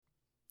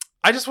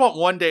I just want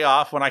one day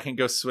off when I can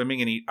go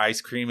swimming and eat ice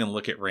cream and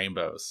look at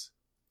rainbows.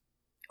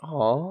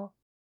 Aww.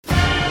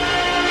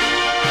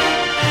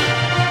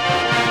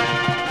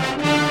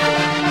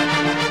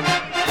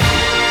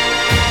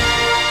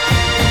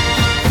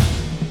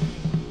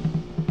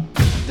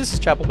 This is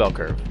Chapel Bell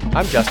Curve.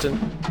 I'm Justin.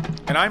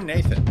 And I'm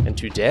Nathan. And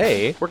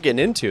today, we're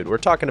getting into it. We're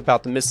talking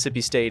about the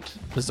Mississippi State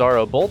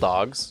Bizarro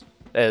Bulldogs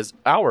as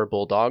our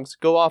Bulldogs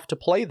go off to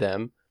play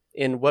them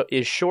in what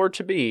is sure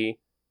to be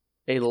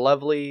a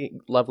lovely,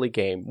 lovely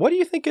game. What do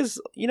you think is,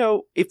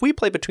 if we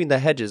play between the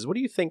hedges, what do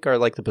you think are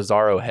like the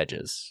Bizarro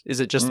hedges? Is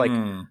it just like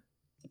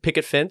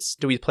picket fence?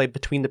 Do we play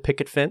between the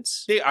picket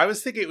fence? See, I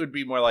was thinking it would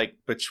be more like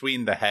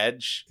between the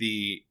hedge,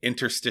 the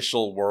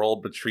interstitial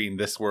world between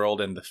this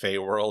world and the Fey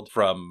world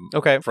from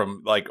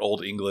like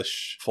Old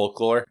English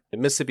folklore.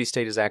 Mississippi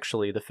State is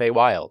actually the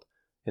Feywild.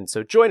 And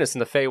so join us in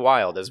the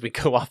Feywild as we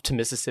go off to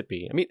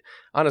Mississippi. I mean,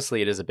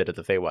 honestly, it is a bit of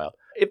the Feywild.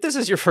 If this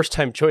is your first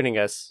time joining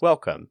us,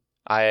 welcome.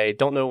 I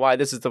don't know why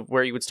this is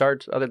where you would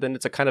start, other than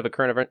it's a kind of a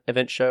current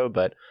event show,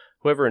 but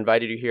whoever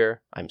invited you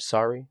here, I'm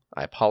sorry.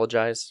 I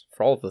apologize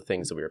for all of the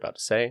things that we were about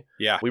to say.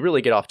 Yeah. We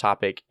really get off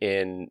topic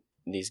in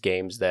these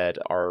games that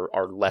are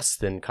less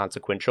than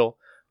consequential,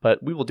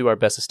 but we will do our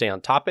best to stay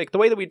on topic. The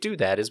way that we do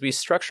that is we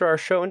structure our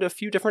show into a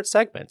few different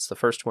segments. The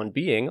first one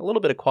being a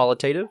little bit of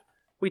qualitative.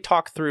 We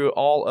talk through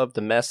all of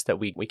the mess that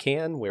we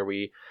can, where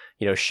we,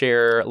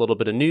 share a little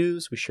bit of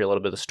news, we share a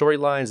little bit of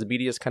storylines the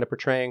media is kind of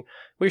portraying,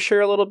 we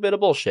share a little bit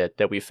of bullshit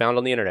that we found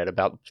on the internet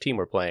about the team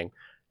we're playing.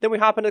 Then we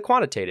hop into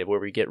quantitative,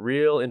 where we get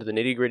real into the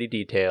nitty-gritty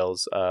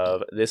details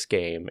of this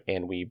game,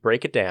 and we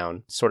break it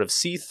down, sort of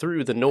see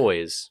through the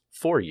noise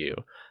for you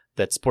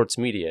that sports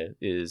media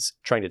is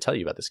trying to tell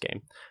you about this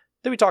game.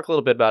 Then we talk a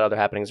little bit about other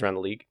happenings around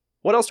the league.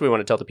 What else do we want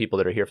to tell the people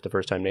that are here for the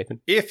first time,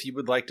 Nathan? If you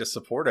would like to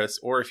support us,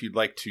 or if you'd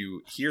like to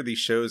hear these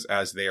shows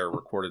as they are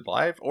recorded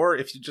live, or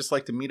if you'd just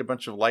like to meet a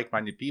bunch of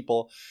like-minded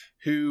people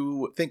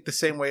who think the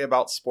same way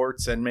about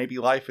sports and maybe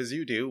life as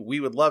you do, we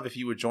would love if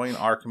you would join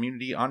our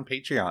community on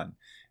Patreon.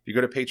 If you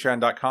go to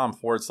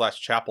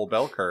patreon.com/Chapel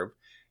Bell Curve,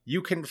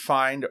 you can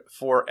find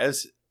for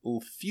as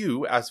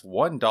few as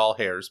 $1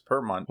 hairs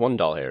per month.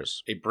 $1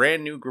 hairs. A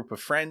brand new group of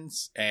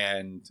friends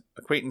and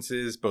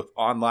acquaintances, both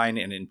online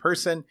and in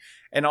person,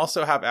 and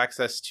also have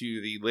access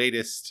to the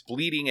latest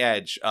bleeding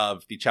edge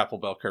of the Chapel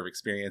Bell Curve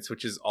experience,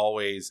 which is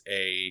always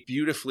a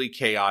beautifully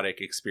chaotic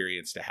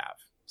experience to have.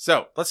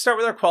 So let's start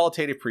with our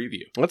qualitative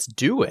preview. Let's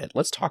do it.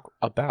 Let's talk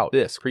about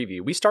this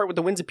preview. We start with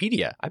the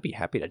Winsipedia. I'd be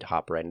happy to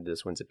hop right into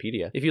this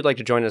Winsipedia. If you'd like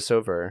to join us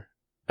over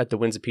at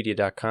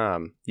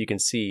thewinsipedia.com, you can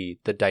see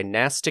the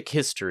dynastic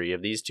history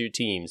of these two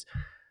teams.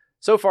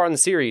 So far in the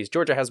series,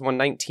 Georgia has won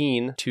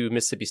 19 to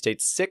Mississippi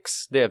State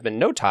 6. There have been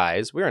no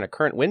ties. We're in a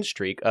current win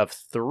streak of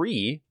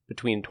 3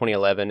 between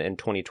 2011 and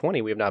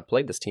 2020. We have not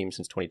played this team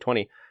since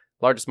 2020.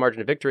 Largest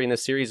margin of victory in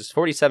this series is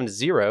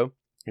 47-0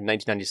 in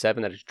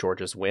 1997. That is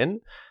Georgia's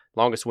win.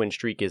 Longest win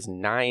streak is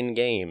 9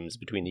 games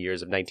between the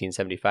years of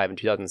 1975 and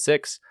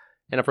 2006.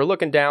 And if we're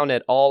looking down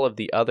at all of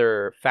the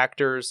other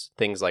factors,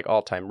 things like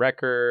all-time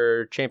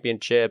record,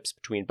 championships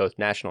between both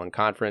national and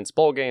conference,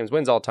 bowl games,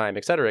 wins all-time,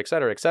 etc.,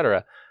 etc.,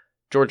 etc.,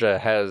 Georgia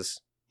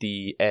has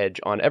the edge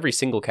on every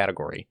single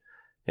category.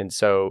 And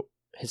so,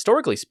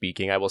 historically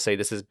speaking, I will say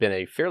this has been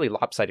a fairly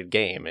lopsided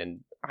game.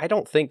 And I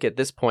don't think at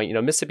this point,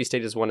 Mississippi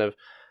State is one of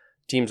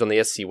teams on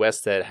the SEC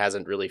West that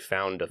hasn't really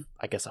found, a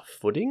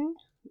footing,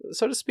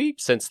 so to speak,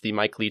 since the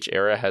Mike Leach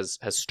era has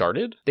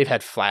started. They've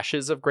had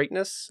flashes of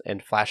greatness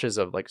and flashes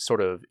of sort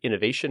of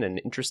innovation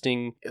and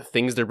interesting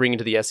things they're bringing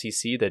to the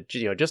SEC that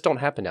just don't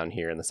happen down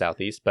here in the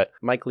Southeast. But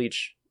Mike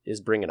Leach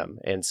is bringing them,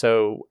 and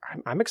so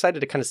I'm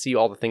excited to kind of see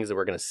all the things that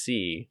we're going to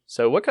see.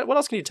 So what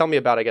else can you tell me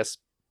about,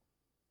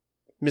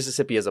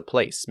 Mississippi as a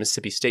place,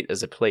 Mississippi State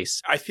as a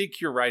place? I think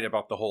you're right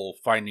about the whole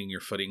finding your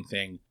footing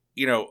thing.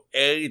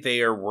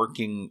 They are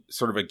working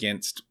sort of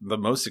against the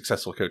most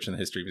successful coach in the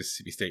history of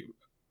Mississippi State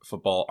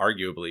football,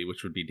 arguably,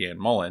 which would be Dan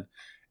Mullen.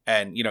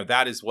 And,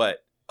 that is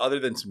what, other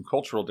than some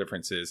cultural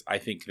differences, I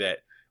think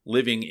that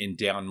living in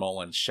Dan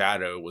Mullen's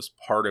shadow was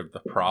part of the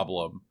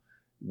problem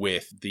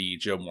with the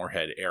Joe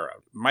Moorhead era.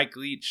 Mike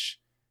Leach,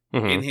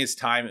 in his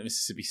time at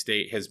Mississippi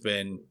State, has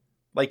been,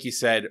 like you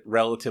said,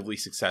 relatively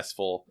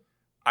successful.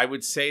 I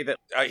would say that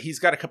he's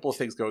got a couple of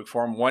things going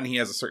for him. One, he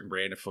has a certain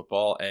brand of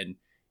football, and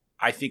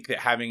I think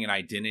that having an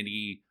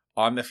identity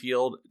on the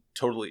field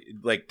totally,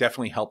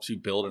 definitely helps you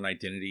build an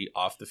identity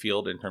off the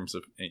field in terms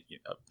of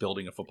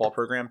building a football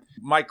program.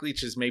 Mike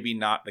Leach is maybe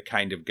not the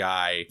kind of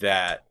guy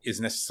that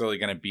is necessarily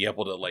going to be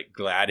able to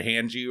glad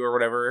hand you or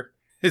whatever.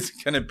 It's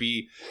going to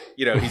be,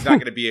 he's not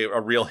going to be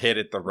a real hit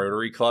at the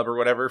Rotary Club or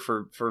whatever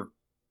for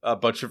a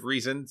bunch of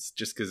reasons,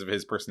 just because of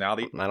his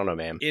personality. I don't know,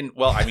 man.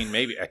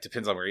 Maybe it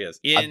depends on where he is.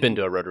 I've been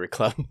to a Rotary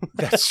Club.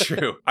 That's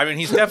true. I mean,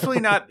 he's definitely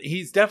not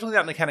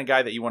the kind of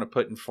guy that you want to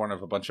put in front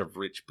of a bunch of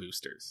rich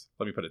boosters.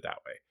 Let me put it that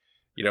way.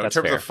 In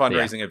terms of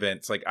fundraising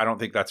events, I don't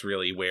think that's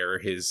really where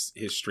his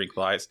strength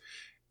lies.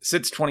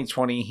 Since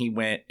 2020, he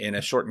went in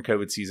a shortened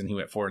COVID season. He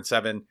went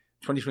 4-7.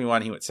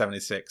 2021, he went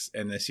 7-6,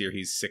 and this year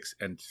he's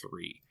 6-3.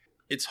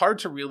 it's hard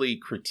to really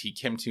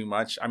critique him too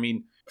much. I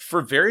mean,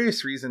 for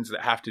various reasons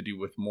that have to do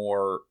with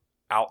more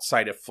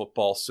outside of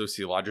football,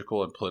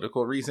 sociological and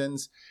political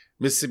reasons,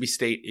 Mississippi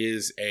State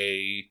is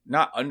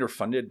not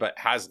underfunded, but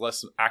has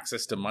less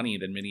access to money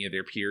than many of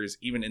their peers,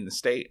 even in the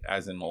state,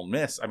 as in Ole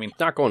Miss. I mean, It's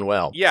not going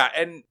well. yeah,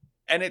 and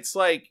it's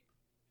like,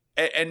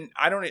 and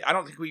I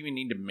don't think we even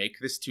need to make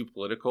this too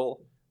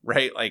political,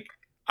 right? Like,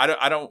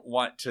 I don't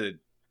want to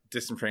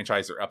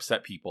disenfranchise or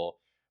upset people,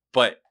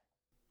 but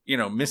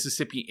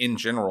Mississippi in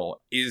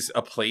general is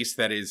a place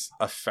that is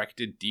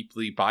affected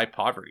deeply by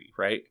poverty,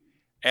 right?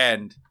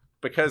 And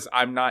because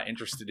I'm not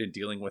interested in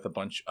dealing with a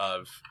bunch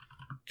of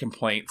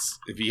complaints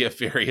via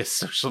various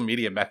social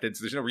media methods,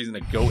 there's no reason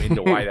to go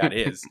into why that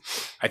is.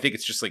 I think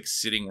it's just like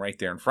sitting right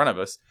there in front of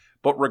us.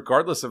 But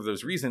regardless of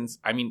those reasons,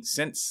 I mean,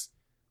 since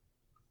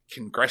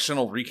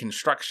congressional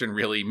reconstruction,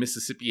 really,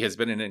 Mississippi has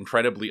been an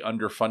incredibly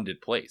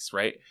underfunded place,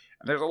 right?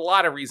 And there's a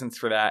lot of reasons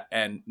for that,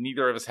 and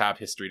neither of us have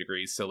history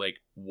degrees, so like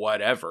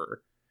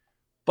whatever.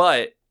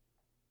 But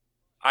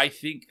I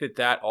think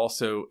that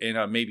also, in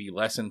a maybe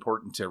less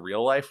important to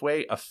real life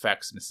way,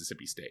 affects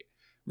Mississippi State.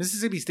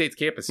 Mississippi State's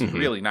campus is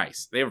really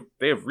nice. They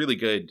have really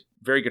good,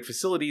 very good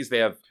facilities. They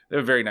have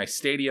a very nice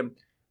stadium.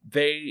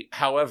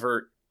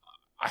 However,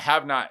 I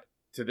have not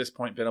to this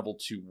point been able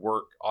to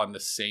work on the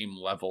same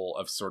level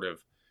of sort of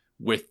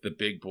with the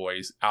big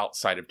boys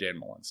outside of Dan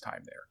Mullen's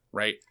time there,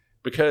 right?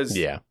 Because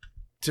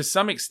to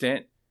some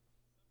extent,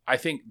 I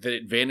think the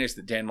advantage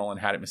that Dan Mullen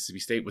had at Mississippi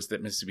State was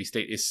that Mississippi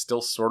State is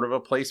still sort of a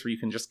place where you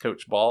can just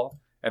coach ball.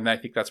 And I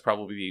think that's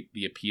probably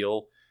the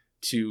appeal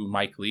to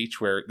Mike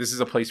Leach, where this is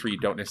a place where you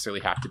don't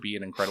necessarily have to be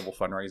an incredible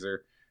fundraiser.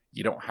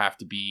 You don't have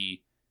to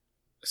be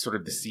sort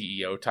of the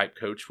CEO type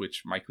coach,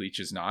 which Mike Leach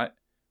is not,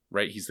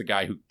 right? He's the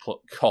guy who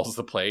calls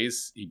the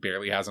plays. He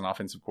barely has an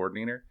offensive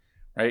coordinator,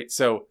 right?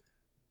 So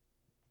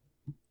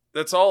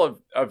that's all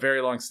a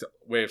very long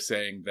way of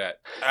saying that,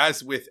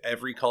 as with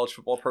every college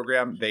football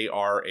program, they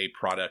are a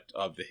product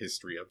of the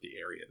history of the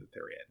area that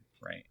they're in,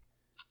 right?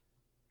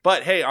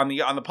 But hey, on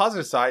the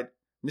positive side,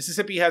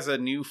 Mississippi has a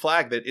new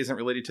flag that isn't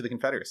related to the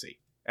Confederacy,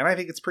 and I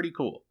think it's pretty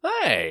cool.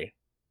 Hey,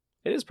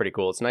 it is pretty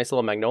cool. It's a nice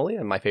little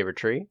magnolia, my favorite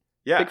tree.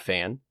 Yeah, big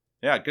fan.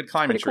 Yeah, good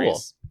climbing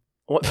trees.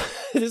 Cool.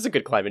 It is a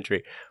good climbing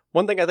tree.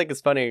 One thing I think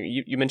is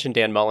funny, you mentioned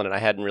Dan Mullen, and I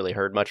hadn't really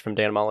heard much from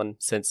Dan Mullen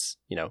since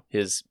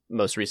his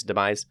most recent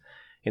demise.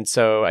 And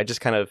so I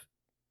just kind of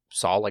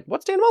saw, like,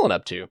 what's Dan Mullen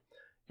up to?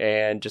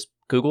 And just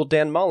Googled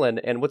Dan Mullen.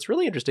 And what's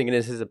really interesting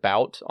is his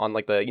about on,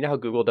 like, how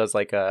Google does,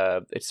 like,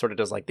 it sort of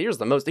does, like, here's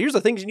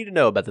the things you need to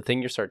know about the thing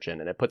you're searching.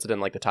 And it puts it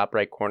in, like, the top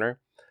right corner.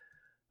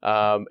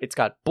 It's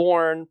got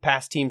born,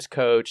 past teams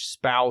coach,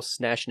 spouse,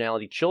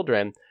 nationality,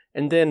 children.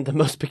 And then the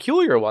most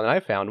peculiar one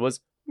I found was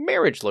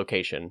marriage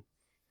location.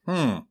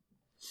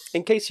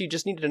 In case you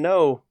just needed to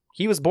know,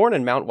 he was born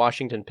in Mount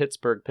Washington,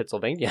 Pittsburgh,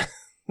 Pennsylvania.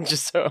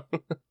 Just so,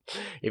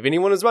 if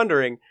anyone is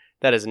wondering,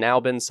 that has now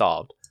been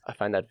solved. I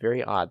find that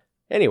very odd.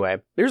 Anyway,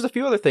 there's a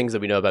few other things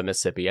that we know about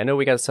Mississippi. I know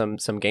we got some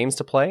games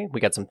to play. We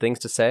got some things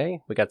to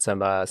say. We got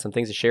some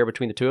things to share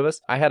between the two of us.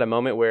 I had a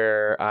moment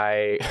where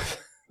it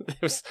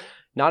was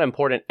not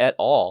important at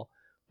all,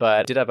 but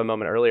I did have a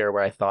moment earlier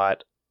where I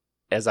thought,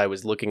 as I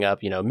was looking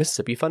up,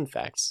 Mississippi fun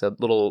facts, a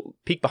little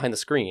peek behind the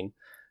screen.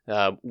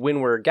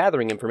 When we're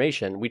gathering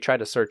information, we try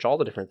to search all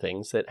the different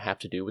things that have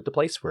to do with the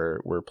place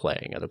we're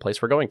playing or the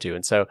place we're going to.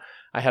 And so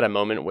I had a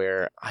moment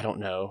where I don't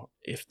know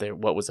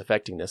what was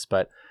affecting this,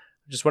 but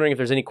I'm just wondering if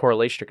there's any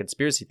correlation or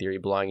conspiracy theory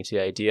belonging to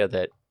the idea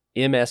that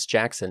MS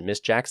Jackson,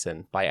 Miss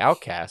Jackson, by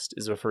Outkast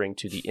is referring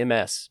to the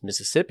MS,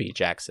 Mississippi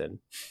Jackson,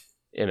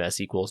 MS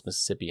equals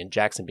Mississippi, and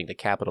Jackson being the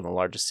capital and the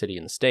largest city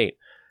in the state.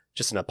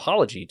 Just an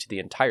apology to the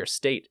entire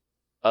state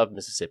of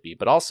Mississippi,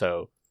 but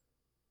also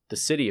the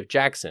city of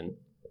Jackson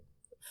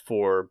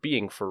for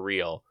being for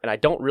real. And I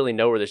don't really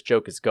know where this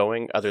joke is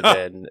going other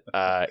than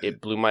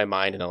it blew my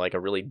mind in a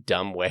really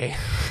dumb way.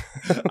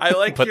 I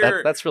like but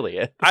that's really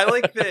it. I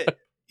like that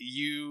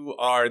you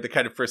are the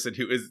kind of person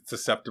who is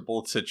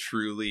susceptible to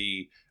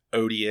truly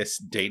odious,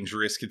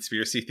 dangerous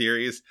conspiracy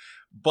theories.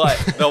 But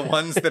the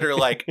ones that are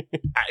like,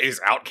 is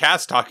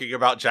Outkast talking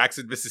about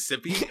Jackson,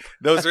 Mississippi?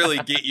 Those really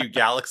get you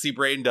galaxy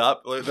brained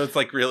up. That's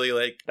like really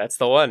like... That's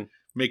the one.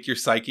 Make your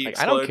psyche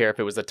explode. I don't care if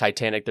it was a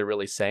Titanic that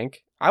really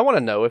sank. I want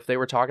to know if they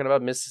were talking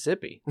about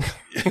Mississippi.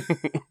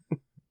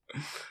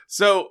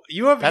 So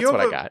you have I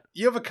got.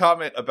 You have a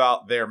comment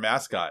about their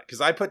mascot,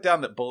 because I put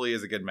down that Bully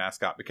is a good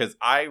mascot because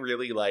I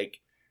really like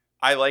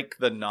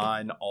the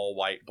non all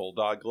white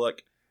bulldog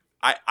look.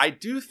 I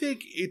do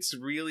think it's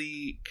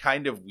really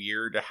kind of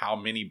weird how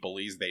many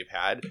bullies they've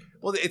had.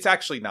 Well, it's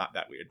actually not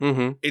that weird.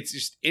 Mm-hmm. It's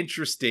just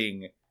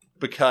interesting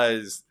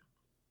because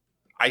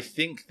I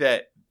think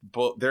that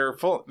they're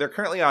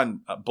currently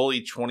on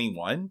Bully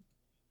 21,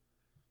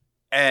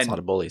 and that's a lot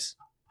of bullies.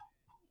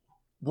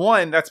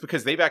 One, that's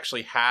because they've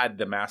actually had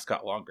the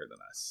mascot longer than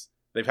us.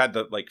 They've had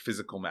the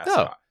physical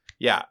mascot. Oh.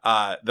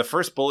 Yeah. The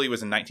first Bully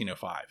was in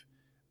 1905.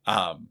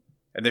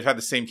 And they've had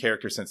the same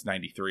character since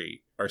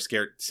 93, or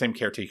same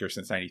caretaker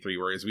since 93,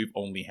 whereas we've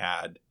only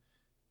had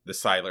the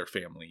Seiler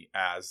family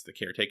as the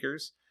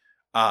caretakers.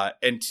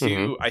 And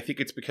two, I think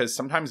it's because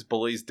sometimes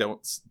bullies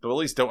don't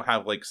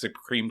have like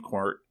Supreme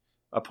Court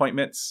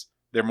appointments.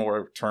 They're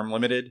more term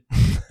limited.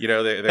 You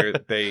know,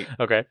 they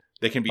okay.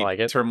 They can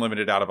be term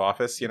limited out of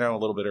office, you know, a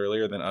little bit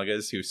earlier than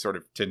UGAs, who sort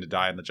of tend to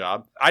die on the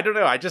job. I don't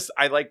know.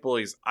 I like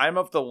bullies. I'm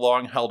of the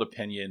long held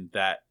opinion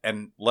that,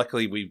 and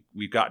luckily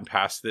we've gotten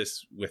past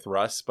this with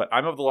Russ, but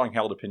I'm of the long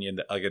held opinion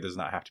that UGA does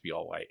not have to be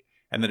all white,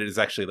 and that it is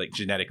actually like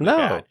genetically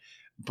bad.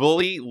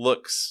 Bully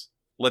looks,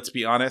 let's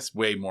be honest,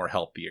 way more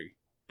healthier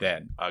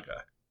than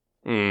UGA.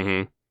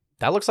 Mm-hmm.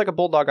 That looks like a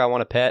bulldog I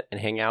want to pet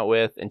and hang out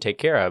with and take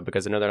care of,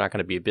 because I know they're not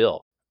going to be a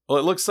bill. Well,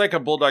 it looks like a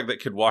bulldog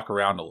that could walk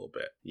around a little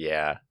bit.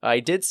 Yeah.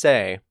 I did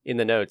say in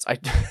the notes,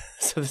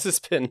 so this has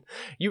been,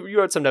 you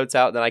wrote some notes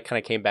out, and then I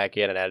kind of came back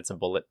in and added some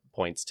bullet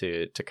points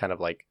to kind of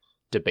like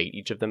debate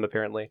each of them,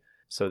 apparently.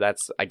 So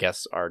that's, I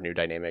guess, our new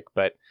dynamic.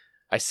 But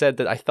I said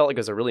that I felt like it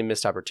was a really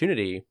missed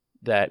opportunity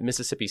that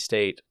Mississippi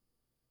State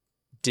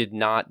did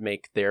not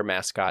make their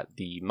mascot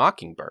the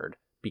Mockingbird,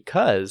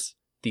 because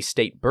the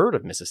state bird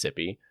of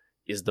Mississippi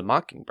is the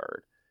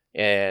Mockingbird.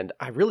 And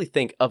I really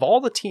think of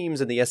all the teams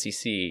in the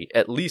SEC,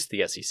 at least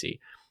the SEC,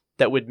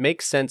 that would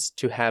make sense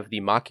to have the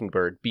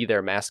Mockingbird be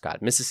their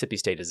mascot, Mississippi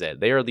State is it.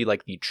 They are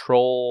the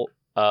troll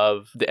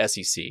of the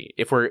SEC.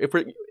 If we're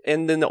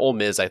and then the Ole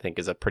Miss, I think,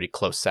 is a pretty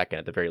close second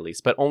at the very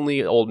least, but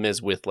only Ole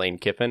Miss with Lane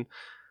Kiffin.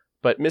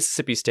 But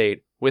Mississippi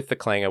State with the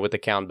Klanga, with the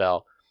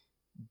cowbell,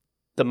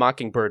 the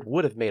Mockingbird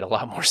would have made a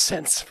lot more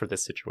sense for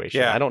this situation.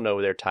 Yeah. I don't know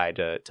they're tied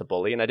to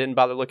bully, and I didn't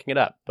bother looking it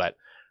up, but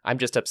I'm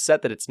just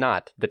upset that it's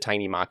not the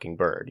tiny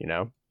Mockingbird, you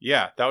know?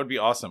 Yeah, that would be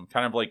awesome.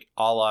 Kind of like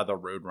a la the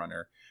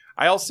Roadrunner.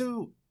 I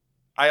also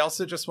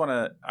just want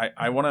to,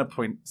 I want to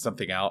point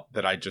something out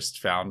that I just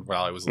found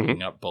while I was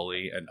looking up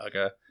Bully and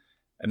UGA.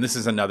 And this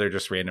is another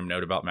just random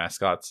note about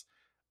mascots.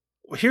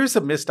 Here's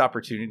a missed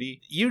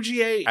opportunity.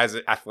 UGA as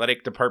an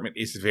athletic department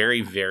is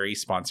very, very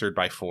sponsored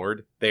by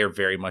Ford. They are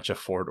very much a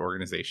Ford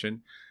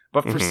organization.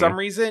 But for some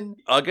reason,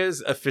 UGA's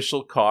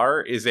official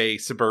car is a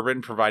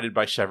Suburban provided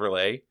by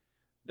Chevrolet.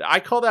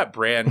 I call that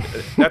brand,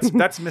 that's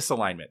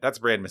misalignment. That's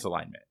brand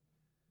misalignment,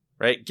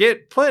 right?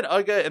 Put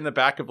UGA in the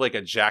back of like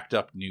a jacked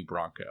up new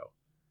Bronco.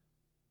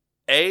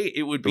 A,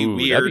 it would be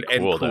weird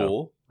and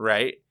cool,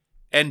 right?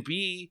 And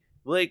B,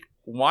 like,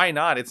 why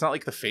not? It's not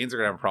like the fans are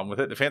going to have a problem with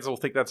it. The fans will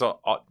think that's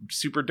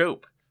super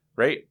dope,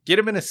 right? Get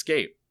him an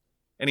Escape.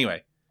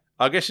 Anyway,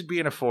 UGA should be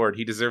in a Ford.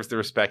 He deserves the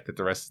respect that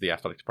the rest of the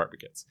athletic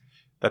department gets.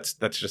 That's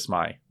just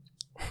my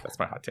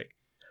hot take.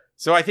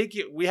 So I think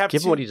we have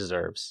give him what he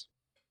deserves.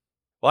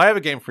 Well, I have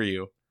a game for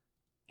you.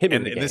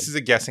 And this is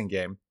a guessing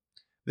game.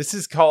 This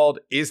is called,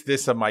 Is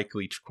This a Mike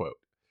Leach Quote?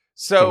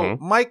 So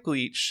Mike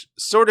Leach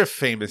sort of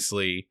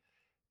famously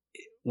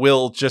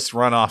will just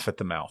run off at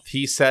the mouth.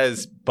 He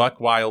says buck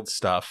wild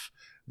stuff.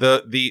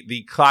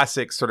 The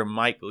classic sort of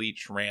Mike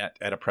Leach rant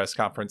at a press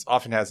conference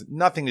often has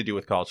nothing to do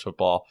with college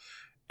football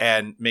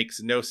and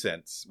makes no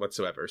sense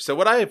whatsoever. So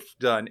what I have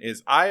done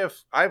is I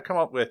have come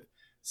up with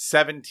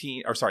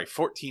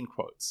 14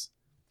 quotes.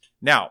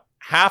 Now,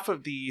 half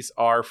of these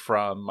are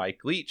from Mike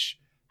Leach.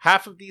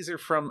 Half of these are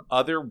from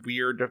other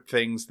weird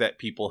things that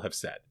people have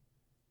said.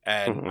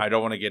 And I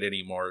don't want to get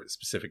any more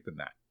specific than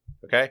that.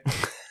 Okay?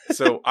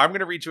 So I'm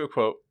going to read you a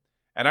quote,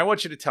 and I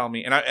want you to tell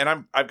me,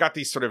 I've got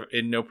these sort of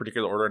in no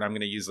particular order, and I'm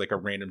going to use like a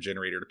random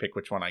generator to pick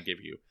which one I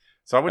give you.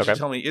 So I want you to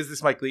tell me, is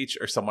this Mike Leach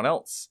or someone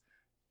else?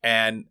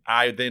 And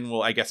I then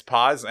will, I guess,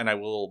 pause, and I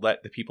will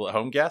let the people at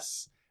home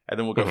guess, and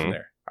then we'll go from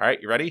there. All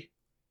right, you ready?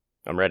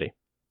 I'm ready.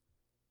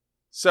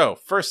 So,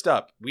 first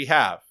up, we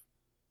have,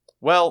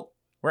 well,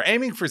 we're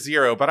aiming for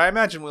 0, but I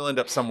imagine we'll end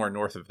up somewhere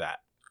north of that.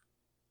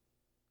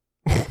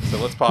 So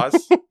let's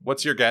pause.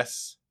 What's your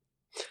guess?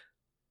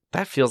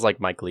 That feels like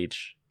Mike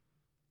Leach.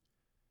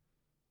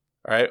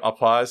 All right, I'll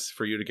pause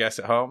for you to guess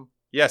at home.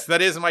 Yes,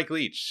 that is Mike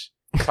Leach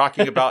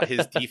talking about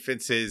his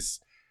defense's,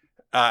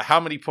 how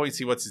many points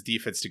he wants his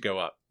defense to give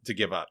up.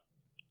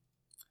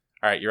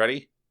 All right, you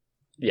ready?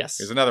 Yes.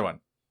 Here's another one.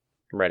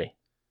 I'm ready.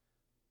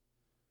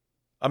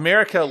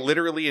 America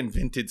literally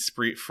invented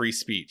free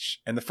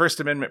speech, and the First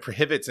Amendment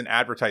prohibits an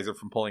advertiser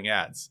from pulling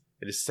ads.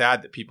 It is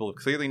sad that people have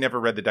clearly never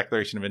read the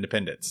Declaration of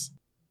Independence.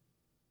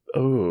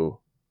 Oh.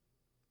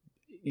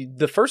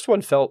 The first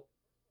one felt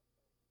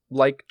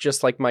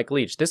just like Mike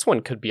Leach. This one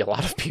could be a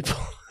lot of people.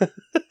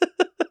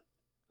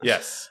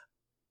 Yes.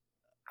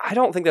 I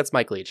don't think that's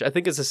Mike Leach. I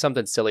think this is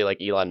something silly like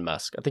Elon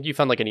Musk. I think you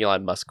found like an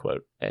Elon Musk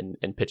quote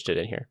and pitched it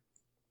in here.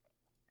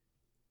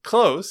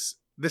 Close.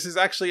 This is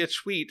actually a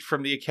tweet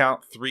from the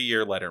account 3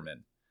 Year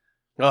Letterman.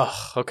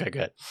 Oh, okay,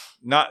 good.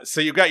 So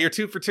you got your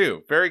 2 for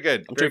 2. Very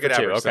good. Very good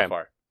average so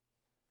far.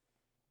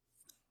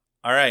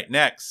 All right,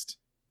 next.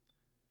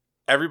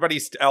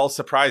 Everybody's all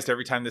surprised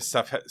every time this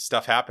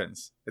stuff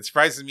happens. It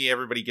surprises me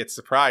everybody gets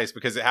surprised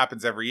because it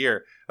happens every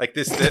year. Like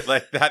this,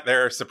 like that,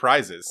 there are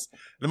surprises.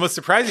 The most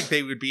surprising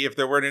thing would be if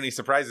there weren't any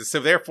surprises. So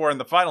therefore, in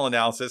the final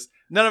analysis,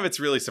 none of it's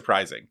really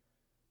surprising.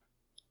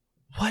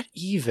 What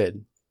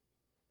even?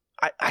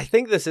 I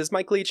think this is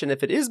Mike Leach, and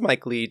if it is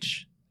Mike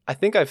Leach, I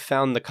think I've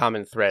found the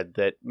common thread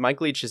that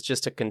Mike Leach is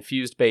just a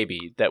confused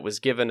baby that was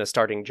given a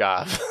starting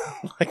job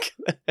like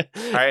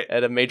right.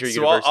 at a major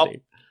So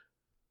university.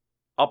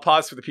 I'll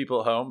pause for the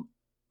people at home.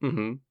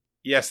 Mm-hmm.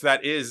 Yes,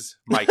 that is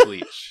Mike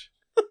Leach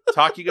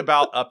talking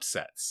about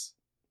upsets.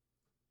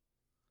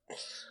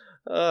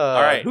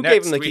 All right, who next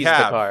gave him the we keys to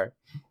the car?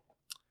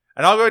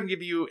 And I'll go ahead and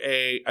give you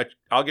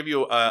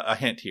a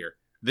hint here.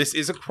 This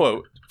is a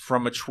quote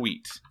from a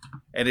tweet,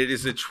 and it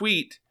is a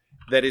tweet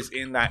that is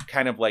in that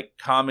kind of like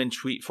common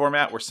tweet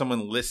format where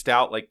someone lists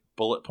out like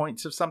bullet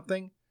points of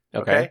something.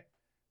 Okay.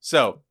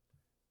 So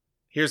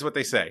here's what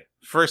they say.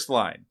 First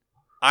line,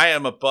 I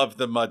am above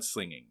the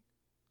mudslinging.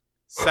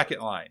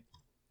 Second line,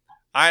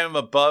 I am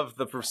above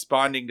the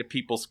responding to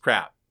people's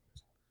crap.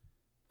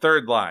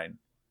 Third line,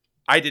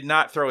 I did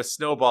not throw a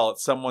snowball at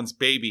someone's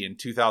baby in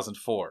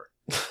 2004.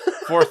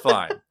 Fourth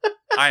line,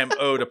 I am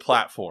owed a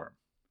platform.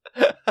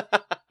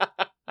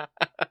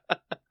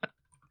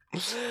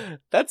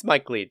 That's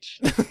Mike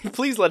Leach.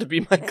 Please let it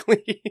be Mike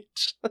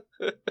Leach.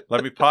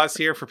 Let me pause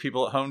here for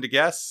people at home to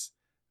guess.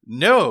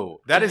 No,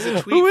 that is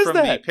a tweet Who is from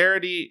that? the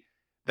parody.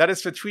 That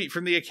is a tweet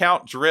from the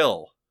account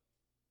Drill.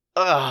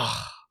 Ugh.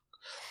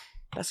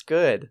 That's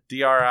good.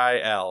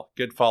 DRIL.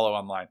 Good follow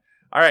online.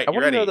 All right, I you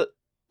want to ready? know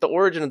the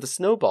origin of the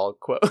snowball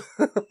quote.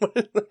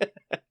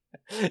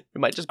 It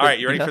might just be All right,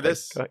 you ready for nothing.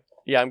 this? Go ahead.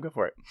 Yeah, I'm good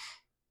for it.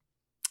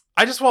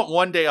 I just want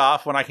one day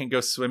off when I can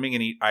go swimming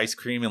and eat ice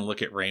cream and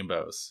look at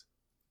rainbows.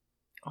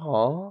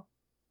 Aw.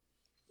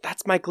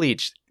 That's Mike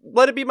Leach.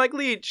 Let it be Mike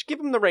Leach. Give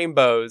him the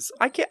rainbows.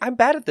 I'm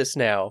bad at this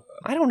now.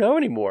 I don't know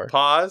anymore.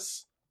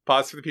 Pause.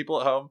 Pause for the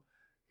people at home.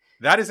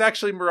 That is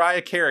actually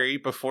Mariah Carey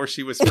before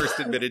she was first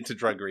admitted to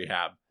drug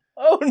rehab.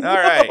 Oh no. All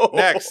right,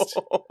 next.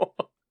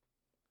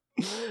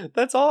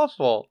 That's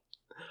awful.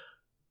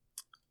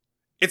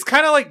 It's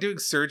kind of like doing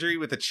surgery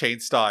with a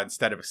chainsaw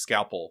instead of a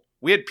scalpel.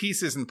 We had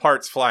pieces and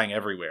parts flying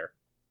everywhere.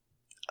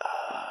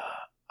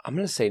 I'm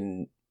going to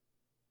say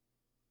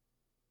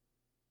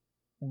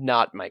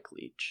not Mike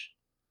Leach.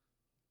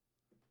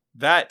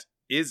 That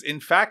is,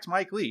 in fact,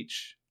 Mike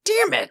Leach.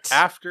 Damn it!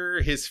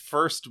 After his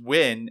first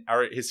win,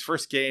 or his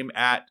first game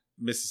at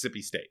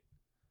Mississippi State.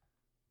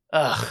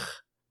 Ugh.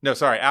 No,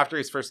 sorry, after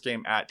his first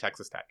game at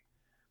Texas Tech.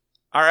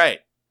 All right.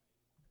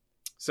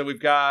 So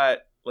we've got,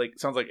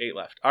 sounds like 8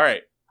 left. All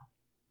right.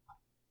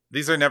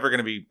 These are never going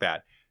to be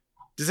bad.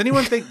 Does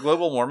anyone think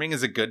global warming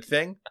is a good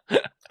thing?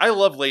 I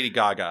love Lady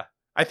Gaga.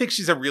 I think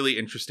she's a really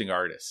interesting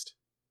artist.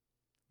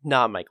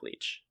 Not Mike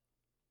Leach.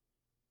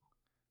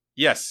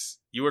 Yes,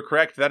 you were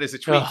correct. That is a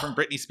tweet from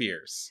Britney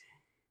Spears.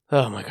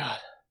 Oh my god.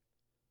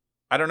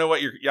 I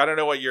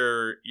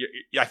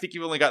think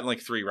you've only gotten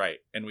 3 right.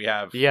 And we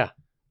have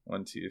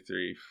 1, 2,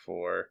 3,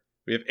 4.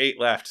 We have 8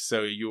 left.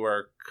 So you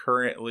are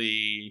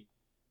currently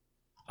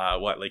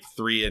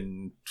 3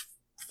 and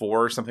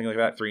 4 or something like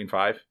that? 3 and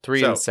 5?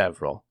 3 and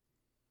several.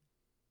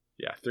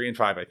 Yeah, 3 and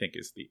 5 I think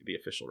is the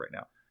official right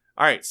now.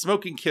 All right,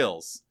 smoking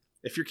kills.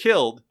 If you're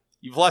killed,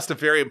 you've lost a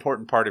very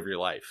important part of your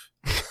life.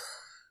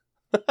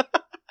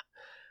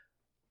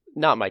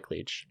 Not Mike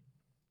Leach.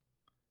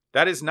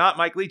 That is not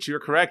Mike Leach.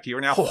 You're correct. You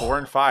are now 4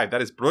 and 5.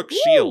 That is Brooke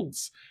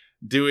Shields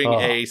doing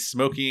a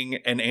smoking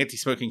and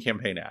anti-smoking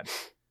campaign ad.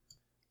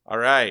 All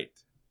right.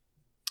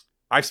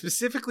 I've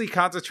specifically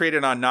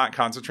concentrated on not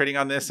concentrating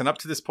on this, and up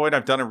to this point,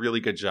 I've done a really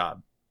good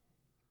job.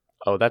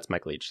 Oh, that's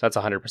Mike Leach. That's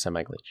 100%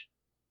 Mike Leach.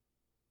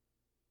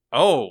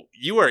 Oh,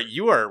 you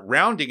are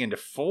rounding into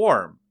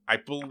form. I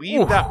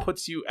believe that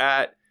puts you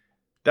at.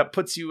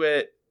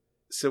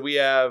 So we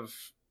have.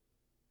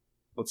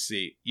 Let's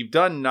see. You've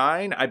done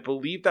 9. I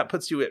believe that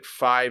puts you at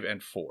 5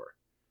 and 4.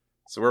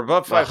 So we're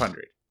above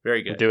 500.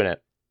 Very good. We're doing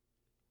it.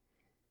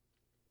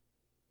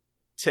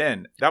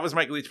 10. That was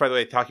Mike Leach, by the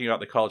way, talking about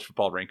the college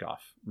football college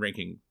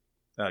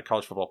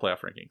football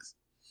playoff rankings.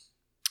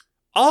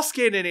 All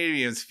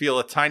Scandinavians feel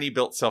a tiny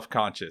bit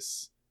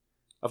self-conscious,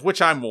 of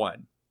which I'm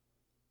one.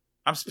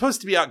 I'm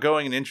supposed to be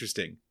outgoing and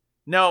interesting.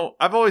 No,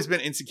 I've always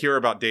been insecure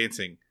about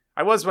dancing.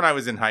 I was when I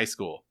was in high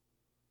school.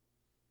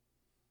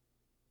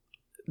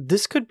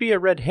 This could be a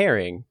red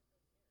herring,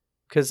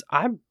 because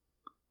I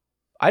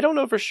don't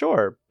know for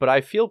sure, but I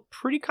feel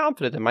pretty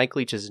confident that Mike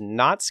Leach is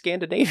not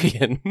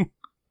Scandinavian.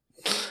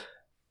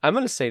 I'm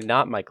going to say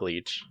not Mike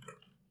Leach.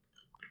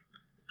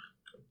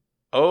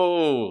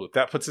 Oh,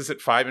 that puts us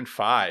at 5 and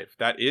 5.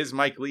 That is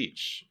Mike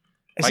Leach.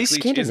 Mike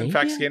Leach is in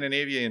fact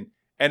Scandinavian.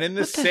 And in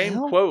the same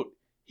quote,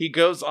 he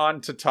goes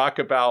on to talk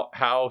about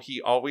how he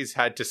always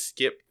had to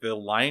skip the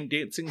line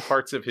dancing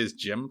parts of his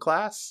gym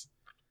class.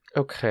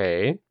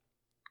 Okay.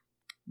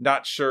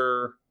 Not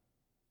sure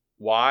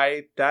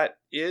why that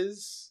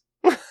is.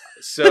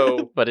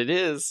 So, but it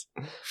is.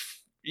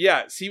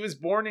 Yeah, so he was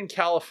born in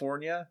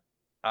California,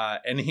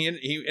 and he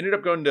ended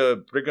up going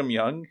to Brigham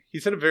Young.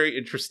 He's had a very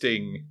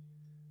interesting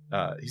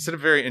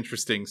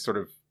sort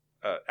of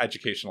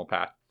educational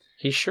path.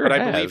 He sure but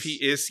has. I believe he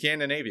is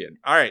Scandinavian.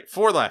 All right,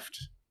 4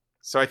 left.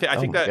 So I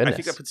think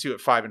that puts you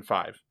at 5 and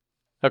 5.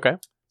 Okay.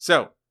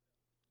 So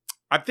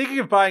I'm thinking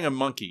of buying a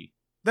monkey.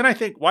 Then I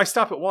think, why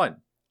stop at 1?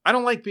 I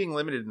don't like being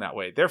limited in that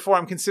way. Therefore,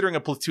 I'm considering a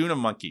platoon of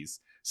monkeys.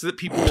 so that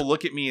people will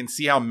look at me and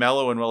see how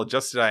mellow and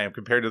well-adjusted I am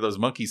compared to those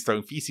monkeys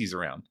throwing feces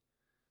around.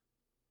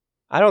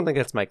 I don't think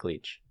that's Mike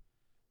Leach.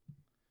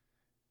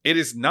 It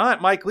is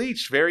not Mike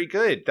Leach. Very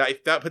good.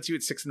 That puts you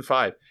at 6 and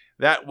 5.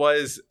 That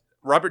was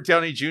Robert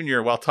Downey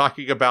Jr. while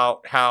talking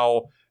about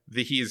how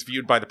he is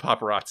viewed by the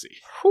paparazzi.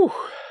 Whew.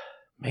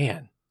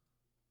 Man.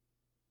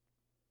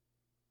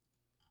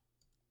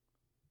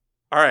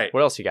 All right.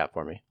 What else you got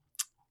for me?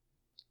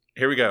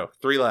 Here we go.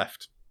 3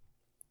 left.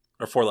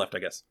 Or 4 left, I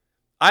guess.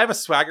 I have a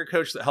swagger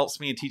coach that helps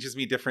me and teaches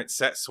me different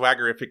set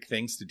swaggerific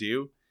things to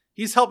do.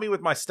 He's helped me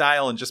with my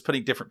style and just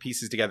putting different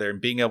pieces together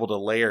and being able to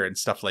layer and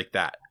stuff like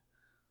that.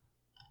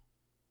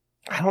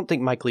 I don't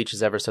think Mike Leach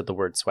has ever said the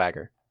word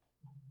swagger.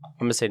 I'm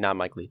going to say not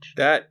Mike Leach.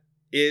 That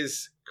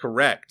is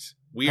correct.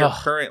 We are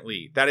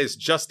currently, that is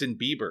Justin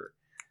Bieber.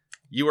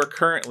 You are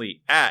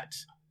currently at,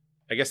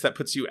 I guess that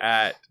puts you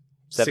at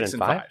 6 and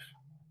 5.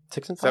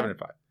 6 and 5? 7 and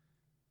 5.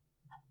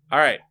 All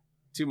right.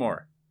 2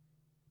 more.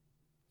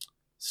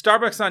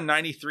 Starbucks on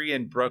 93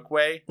 in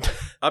Brookway.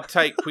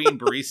 Uptight queen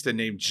barista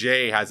named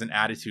Jay has an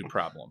attitude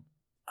problem.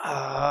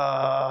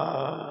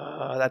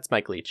 That's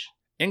Mike Leach.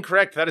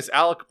 Incorrect. That is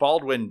Alec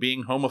Baldwin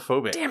being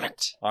homophobic. Damn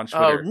it. On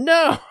Twitter. Oh,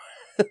 no.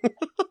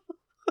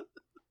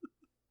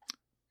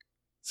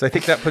 So I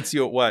think that puts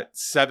you at what?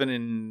 7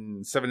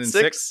 and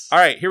 6? All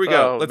right, here we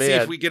go. Oh, Let's see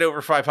if we get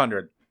over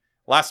 500.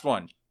 Last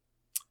one.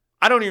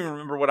 I don't even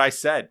remember what I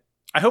said.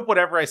 I hope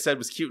whatever I said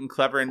was cute and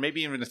clever and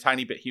maybe even a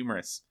tiny bit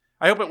humorous.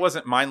 I hope it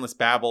wasn't mindless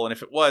babble, and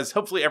if it was,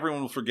 hopefully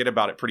everyone will forget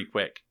about it pretty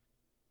quick.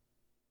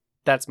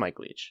 That's Mike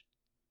Leach.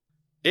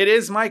 It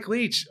is Mike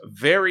Leach.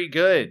 Very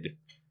good.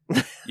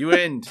 You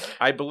end.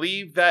 I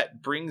believe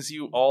that brings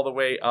you all the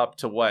way up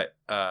to what?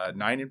 9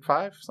 and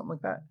 5? Something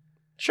like that?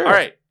 Sure. All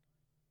right.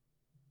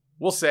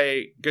 We'll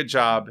say good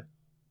job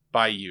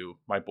by you,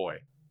 my boy.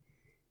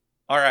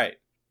 All right.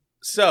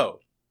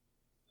 So,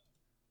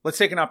 let's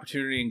take an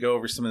opportunity and go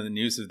over some of the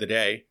news of the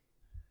day.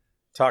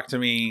 Talk to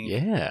me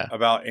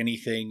about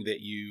anything that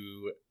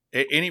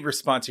any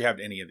response you have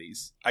to any of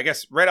these. I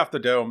guess right off the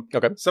dome,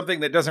 something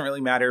that doesn't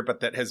really matter,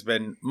 but that has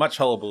been much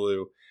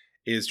hullabaloo,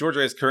 is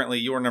Georgia is currently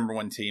your number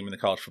 1 team in the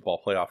college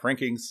football playoff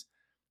rankings.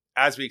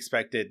 As we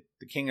expected,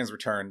 the king has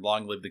returned.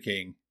 Long live the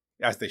king,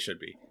 as they should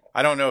be.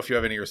 I don't know if you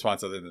have any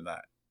response other than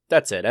that.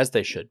 That's it, as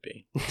they should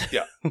be.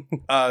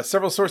 Yeah.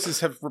 Several sources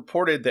have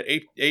reported that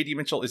A.D.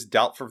 Mitchell is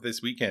doubtful for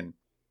this weekend.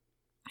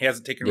 He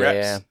hasn't taken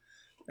reps.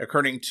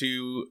 According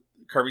to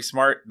Kirby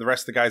Smart, the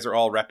rest of the guys are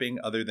all repping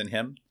other than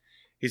him.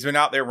 He's been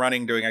out there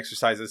running, doing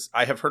exercises.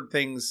 I have heard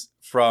things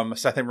from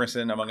Seth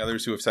Emerson, among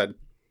others, who have said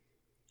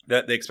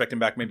that they expect him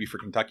back maybe for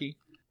Kentucky.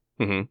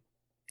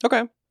 Mm-hmm.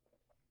 Okay.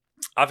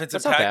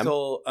 Offensive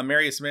tackle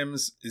Amarius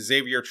Mims,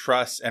 Xavier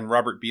Truss, and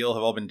Robert Beal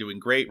have all been doing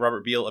great.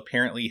 Robert Beal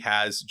apparently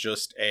has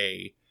just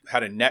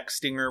had a neck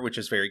stinger, which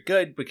is very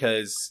good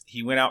because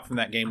he went out from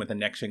that game with a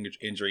neck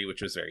injury,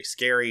 which was very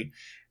scary.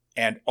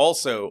 And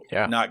also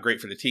not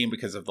great for the team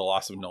because of the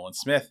loss of Nolan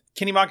Smith.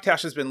 Kenny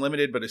McIntosh has been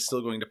limited, but is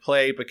still going to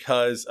play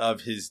because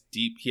of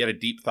he had a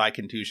deep thigh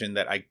contusion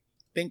that I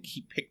think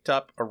he picked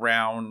up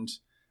around,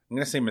 I'm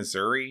going to say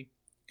Missouri,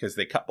 because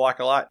they cut block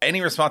a lot. Any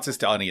responses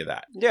to any of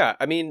that? Yeah,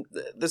 I mean,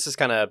 this is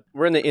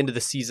we're in the end of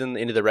the season,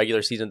 into the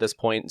regular season at this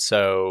point.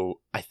 So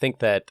I think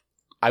that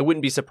I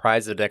wouldn't be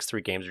surprised if the next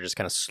 3 games are just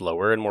kind of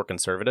slower and more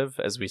conservative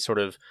as we sort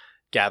of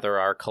gather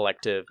our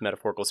collective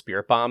metaphorical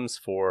spirit bombs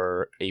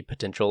for a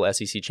potential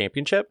SEC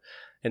championship.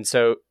 And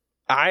so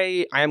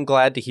I am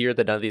glad to hear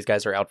that none of these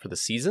guys are out for the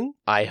season.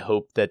 I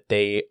hope that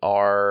they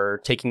are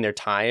taking their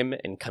time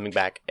and coming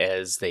back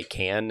as they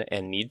can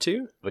and need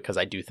to, because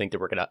I do think that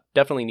we're going to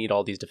definitely need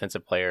all these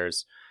defensive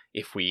players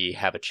if we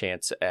have a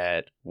chance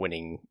at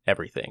winning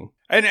everything.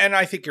 And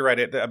I think you're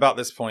right about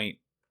this point.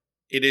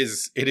 It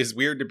is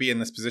weird to be in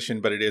this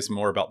position, but it is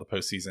more about the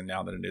postseason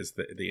now than it is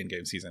the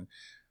in-game season.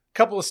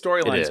 Couple of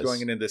storylines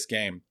going into this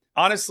game.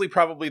 Honestly,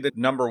 probably the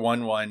number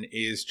one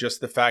is just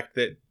the fact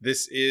that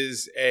this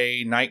is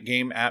a night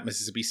game at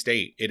Mississippi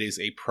State. It is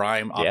a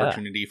prime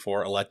opportunity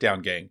for a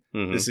letdown game.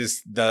 Mm-hmm. This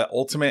is the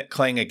ultimate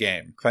Klanga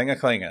game.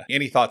 Klanga.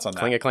 Any thoughts on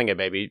that? Klanga,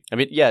 baby. I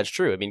mean, yeah, it's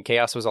true. I mean,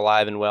 chaos was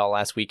alive and well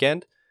last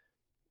weekend.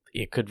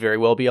 It could very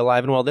well be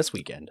alive and well this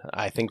weekend.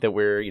 I think that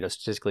we're,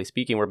 statistically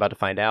speaking, we're about to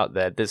find out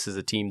that this is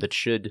a team that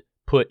should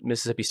put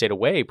Mississippi State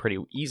away pretty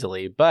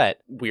easily, but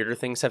weirder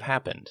things have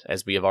happened,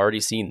 as we have already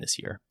seen this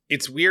year.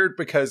 It's weird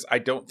because I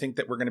don't think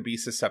that we're going to be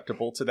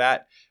susceptible to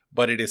that,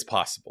 but it is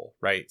possible,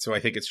 right? So I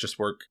think it's just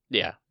worth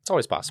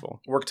always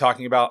possible. Worth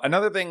talking about.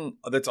 Another thing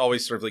that's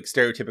always sort of like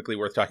stereotypically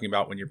worth talking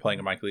about when you're playing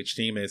a Mike Leach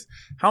team is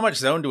how much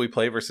zone do we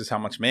play versus how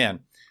much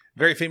man?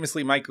 Very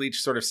famously, Mike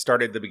Leach sort of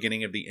started the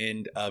beginning of the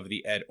end of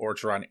the Ed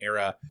Orgeron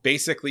era,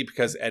 basically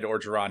because Ed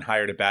Orgeron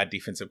hired a bad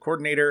defensive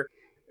coordinator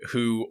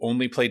who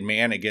only played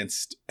man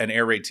against an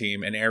air raid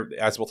team. And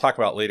as we'll talk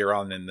about later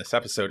on in this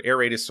episode, air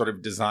raid is sort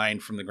of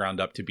designed from the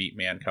ground up to beat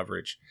man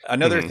coverage.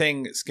 Another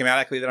thing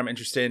schematically that I'm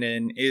interested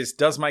in is,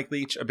 does Mike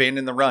Leach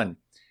abandon the run?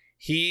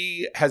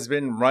 He has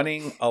been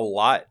running a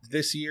lot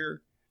this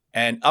year,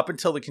 And up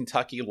until the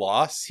Kentucky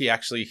loss, he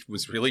actually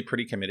was really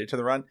pretty committed to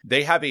the run.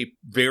 They have a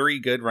very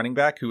good running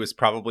back who is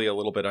probably a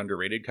little bit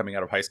underrated coming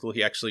out of high school.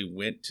 He actually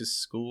went to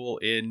school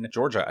in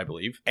Georgia, I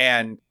believe.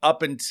 And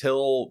up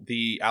until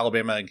the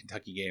Alabama and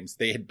Kentucky games,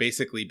 they had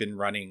basically been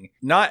running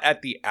not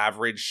at the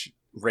average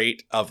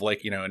rate of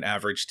like, an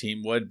average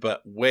team would,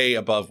 but way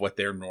above what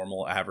their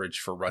normal average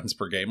for runs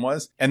per game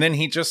was. And then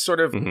he just sort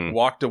of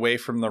walked away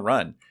from the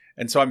run.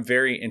 And so I'm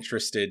very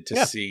interested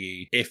to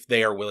see if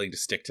they are willing to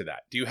stick to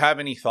that. Do you have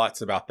any thoughts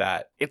about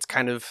that? It's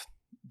kind of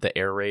the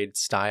air raid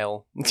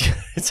style.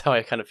 It's how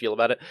I kind of feel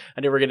about it.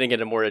 I know we're going to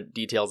get into more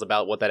details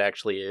about what that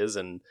actually is.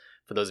 And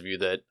for those of you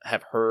that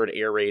have heard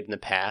air raid in the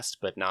past,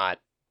 but not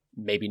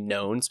maybe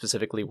known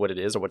specifically what it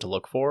is or what to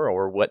look for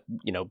or what,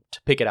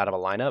 to pick it out of a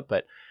lineup.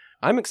 But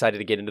I'm excited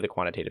to get into the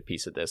quantitative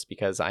piece of this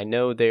because I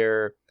know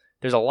there's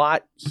a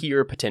lot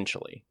here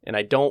potentially. And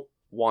I don't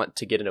want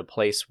to get in a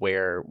place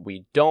where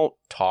we don't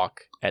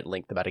talk at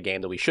length about a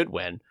game that we should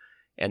win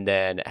and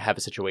then have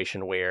a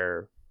situation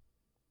where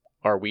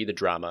are we the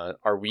drama?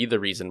 Are we the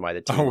reason why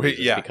the team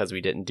loses because we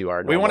didn't do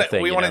our normal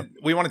thing? We want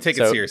to take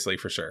it seriously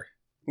for sure.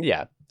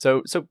 Yeah.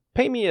 So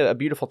paint me a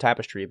beautiful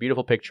tapestry, a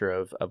beautiful picture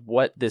of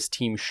what this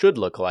team should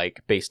look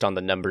like based on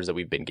the numbers that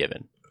we've been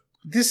given.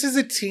 This is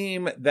a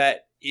team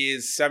that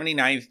is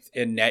 79th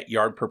in net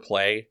yard per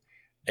play.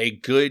 A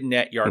good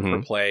net yard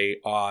per play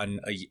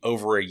on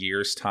over a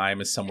year's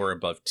time is somewhere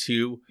above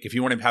 2. If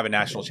you want to have a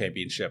national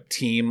championship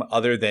team,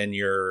 other than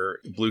your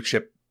blue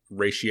chip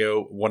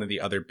ratio, one of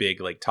the other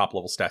big like top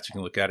level stats you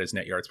can look at is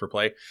net yards per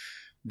play.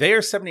 They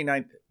are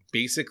 79th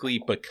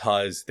basically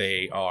because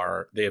they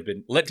have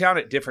been let down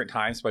at different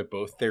times by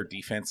both their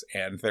defense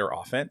and their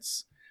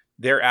offense.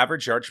 Their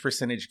average yards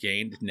percentage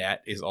gained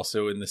net is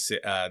also in the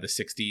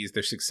 60s.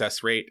 Their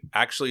success rate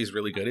actually is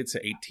really good. It's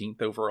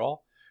 18th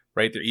overall,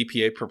 right? Their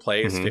EPA per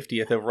play is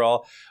 50th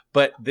overall.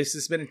 But this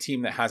has been a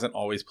team that hasn't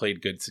always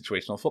played good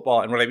situational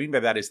football. And what I mean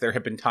by that is there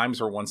have been times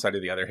where one side or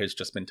the other has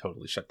just been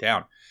totally shut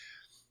down.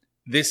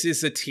 This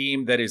is a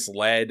team that is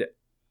led,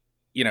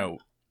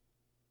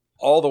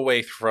 all the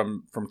way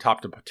from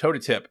top to toe to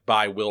tip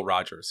by Will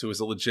Rogers, who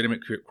is a legitimate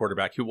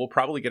quarterback who will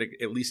probably get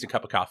at least a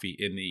cup of coffee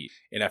in the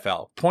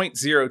NFL.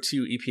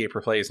 0.02 EPA per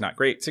play is not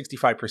great.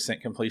 65%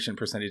 completion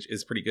percentage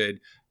is pretty good.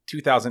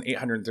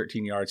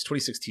 2,813 yards,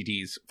 26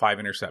 TDs, 5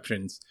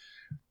 interceptions.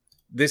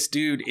 This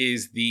dude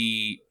is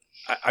he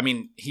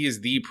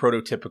is the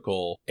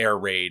prototypical air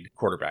raid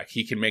quarterback.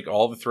 He can make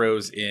all the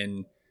throws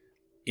in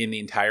the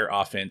entire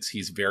offense.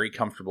 He's very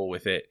comfortable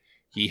with it.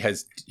 He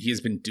has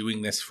been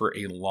doing this for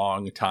a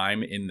long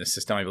time in the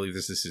system. I believe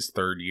this is his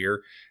 3rd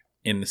year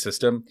in the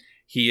system.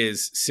 He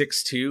is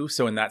 6'2",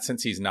 so in that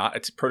sense, he's not a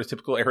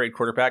prototypical air raid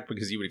quarterback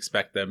because you would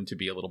expect them to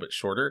be a little bit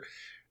shorter.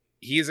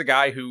 He is a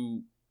guy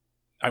who,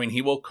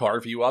 he will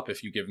carve you up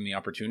if you give him the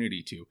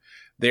opportunity to.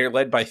 They're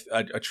led by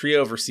a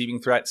trio of receiving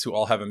threats who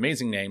all have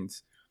amazing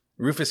names.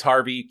 Rufus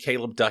Harvey,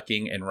 Caleb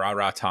Ducking, and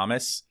Ra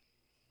Thomas.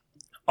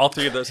 All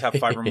 3 of those have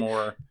 5 or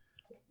more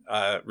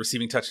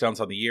receiving touchdowns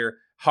on the year.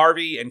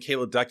 Harvey and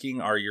Caleb Ducking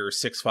are your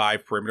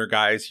 6'5" perimeter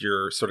guys,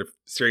 your sort of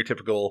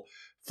stereotypical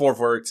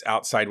forwards,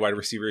 outside wide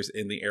receivers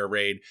in the air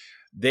raid.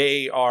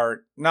 They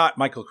are not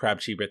Michael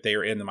Crabtree, but they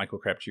are in the Michael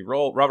Crabtree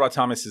role. Ra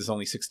Thomas is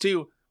only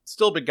 6'2",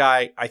 still a big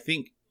guy. I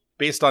think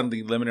based on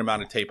the limited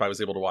amount of tape I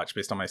was able to watch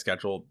based on my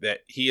schedule,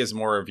 that he is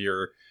more of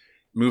your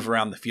move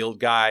around the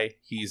field guy.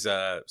 He's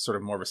sort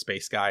of more of a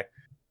space guy.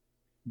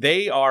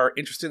 They are,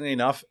 interestingly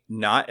enough,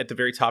 not at the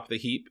very top of the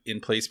heap in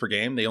plays per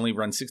game. They only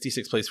run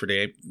 66 plays per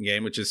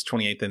game, which is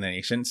 28th in the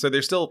nation. So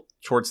they're still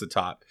towards the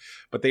top,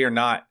 but they are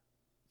not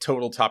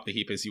total top of the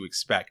heap as you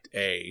expect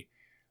a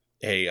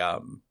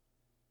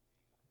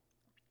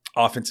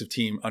offensive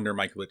team under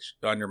Mike Leach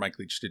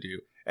to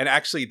do. And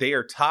actually, they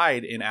are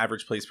tied in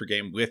average plays per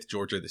game with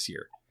Georgia this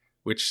year,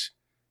 which,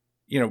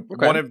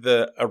 one of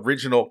the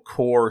original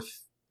core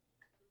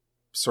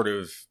sort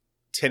of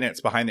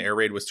tenets behind the air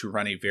raid was to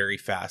run a very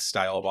fast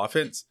style of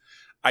offense.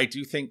 I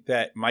do think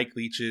that Mike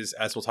Leach's,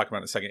 as we'll talk about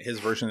in a second, his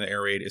version of the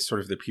air raid is sort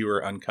of the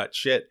pure uncut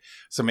shit.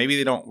 So maybe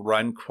they don't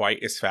run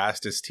quite as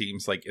fast as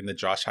teams like in the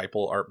Josh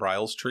Heupel, Art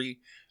Briles tree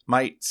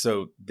might.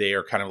 So they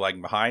are kind of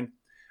lagging behind.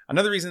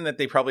 Another reason that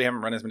they probably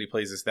haven't run as many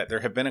plays is that there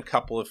have been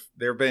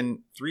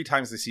 3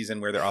 times this season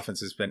where their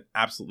offense has been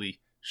absolutely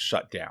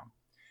shut down.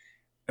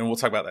 And we'll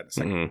talk about that in a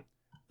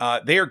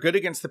second. They are good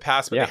against the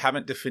pass, but they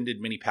haven't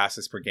defended many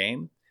passes per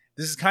game.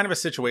 This is kind of a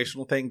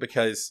situational thing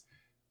because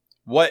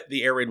what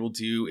the air raid will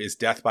do is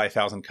death by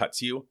 1,000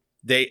 cuts you.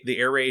 The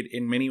air raid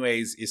in many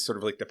ways is sort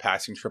of like the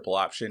passing triple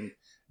option,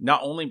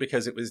 not only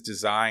because it was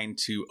designed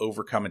to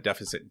overcome a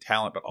deficit in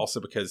talent, but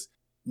also because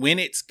when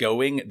it's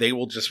going, they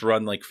will just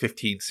run like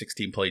 15,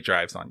 16 play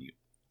drives on you.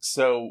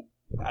 So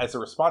as a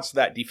response to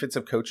that,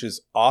 defensive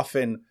coaches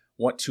often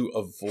want to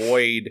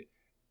avoid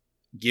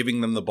giving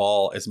them the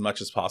ball as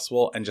much as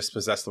possible and just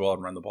possess the ball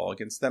and run the ball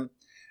against them.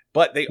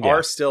 But they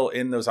are still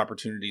in those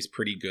opportunities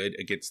pretty good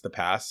against the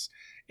pass.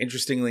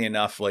 Interestingly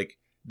enough, like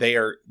they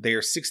are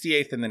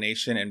 68th in the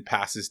nation in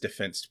passes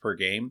defensed per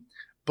game.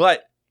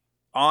 But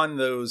on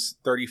those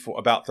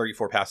about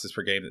 34 passes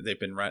per game that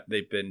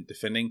they've been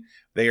defending,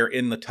 they are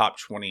in the top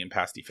 20 in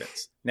pass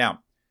defense. Now,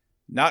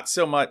 not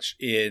so much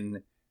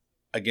in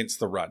against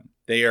the run.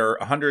 They are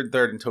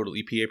 103rd in total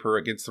EPA per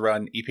against the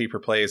run. EPA per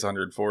play is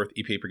 104th.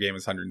 EPA per game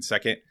is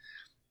 102nd.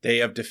 They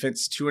have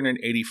defensed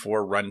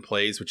 284 run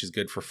plays, which is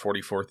good for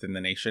 44th in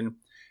the nation.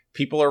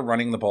 People are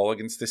running the ball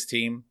against this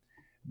team.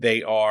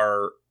 They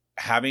are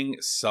having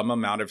some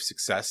amount of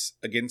success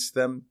against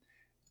them.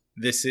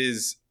 This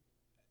is,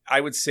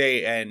 I would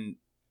say, an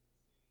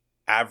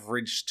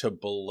average to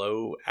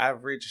below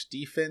average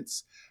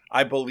defense.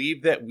 I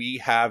believe that we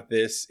have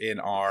this in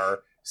our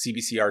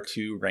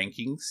CBCR2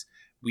 rankings.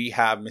 We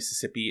have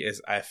Mississippi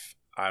as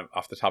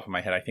off the top of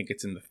my head, I think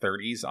it's in the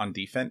 30s on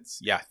defense.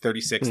 Yeah,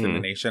 36th in the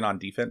nation on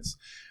defense.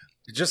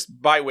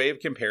 Just by way of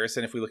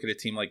comparison, if we look at a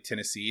team like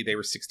Tennessee, they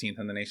were 16th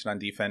in the nation on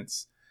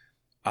defense.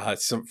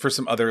 For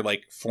some other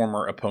like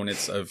former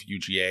opponents of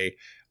UGA,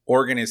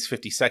 Oregon is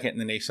 52nd in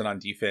the nation on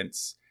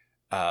defense.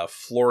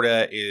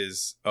 Florida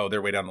is,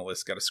 they're way down the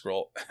list. Got to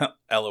scroll.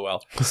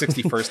 LOL.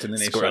 61st in the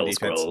nation on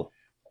defense. Scroll.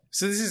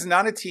 So this is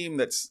not a team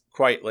that's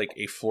quite like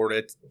a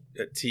Florida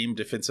team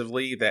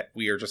defensively that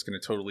we are just going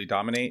to totally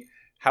dominate.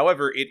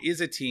 However, it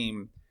is a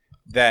team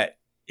that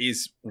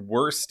is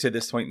worse to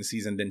this point in the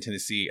season than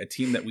Tennessee, a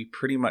team that we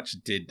pretty much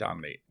did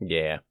dominate.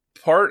 Yeah.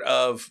 Part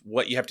of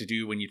what you have to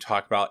do when you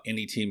talk about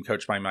any team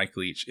coached by Mike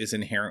Leach is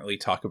inherently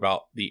talk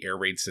about the air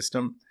raid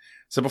system.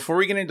 So before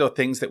we get into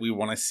things that we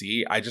want to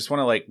see, I just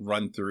want to like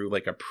run through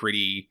like a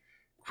pretty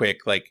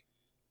quick like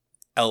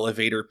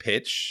elevator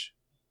pitch.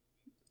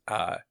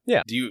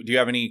 Yeah. Do you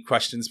have any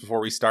questions before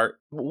we start?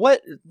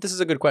 This is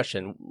a good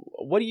question.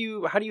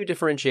 How do you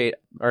differentiate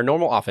our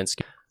normal offense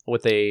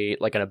with an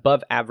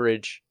above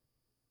average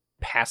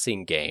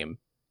passing game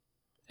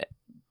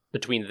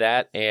between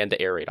that and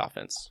the air raid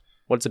offense?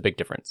 What's the big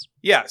difference?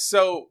 Yeah.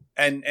 So,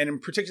 and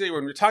particularly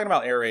when we're talking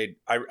about air raid,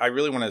 I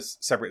really want to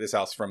separate this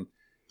out from,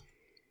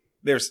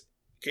 there's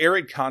air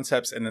raid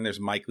concepts and then there's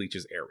Mike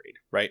Leach's air raid,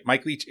 right?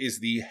 Mike Leach is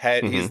the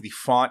head, is the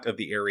font of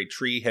the air raid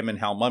tree. Him and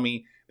Hal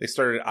Mumme, they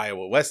started at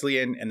Iowa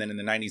Wesleyan, and then in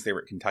the 90s they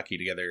were at Kentucky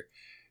together.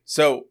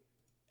 So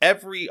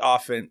every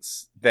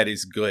offense that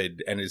is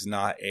good and is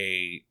not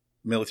a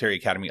military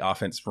academy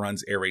offense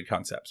runs air raid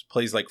concepts.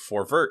 Plays like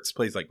four verts,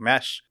 plays like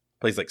mesh,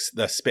 plays like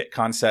the spit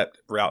concept,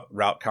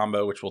 route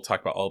combo, which we'll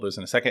talk about all those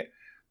in a second.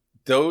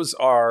 Those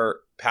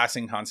are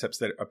passing concepts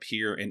that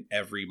appear in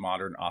every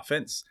modern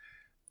offense.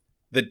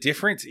 The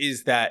difference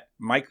is that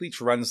Mike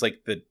Leach runs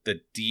like the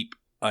deep,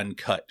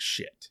 uncut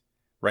shit,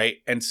 right?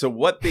 And so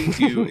what they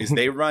do is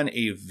they run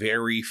a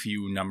very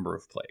few number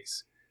of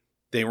plays.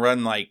 They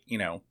run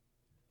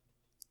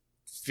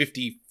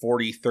 50,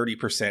 40,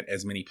 30%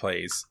 as many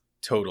plays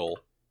total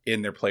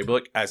in their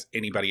playbook as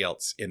anybody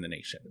else in the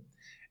nation.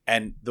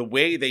 And the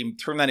way they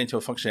turn that into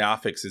a functioning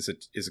offense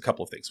is a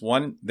couple of things.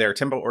 One, they're a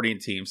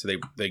tempo-oriented team, so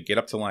they get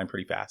up to the line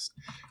pretty fast.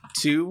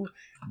 Two,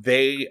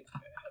 they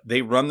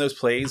run those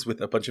plays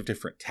with a bunch of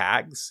different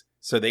tags.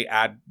 So they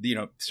add,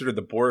 sort of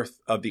the birth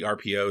of the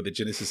RPO, the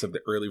genesis of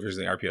the early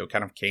version of the RPO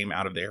kind of came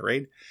out of the air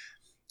raid.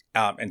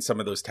 And some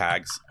of those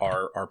tags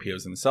are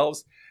RPOs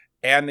themselves.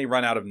 And they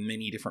run out of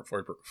many different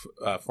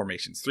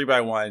formations,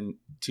 3x1,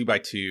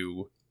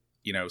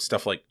 2x2,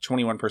 stuff like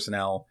 21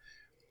 personnel,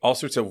 all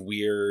sorts of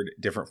weird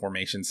different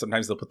formations.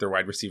 Sometimes they'll put their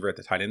wide receiver at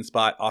the tight end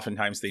spot.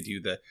 Oftentimes they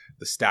do the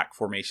stack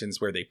formations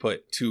where they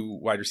put two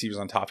wide receivers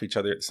on top of each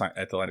other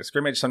at the line of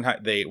scrimmage.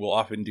 Sometimes they will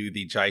often do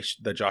the Josh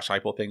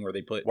Heupel thing where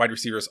they put wide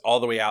receivers all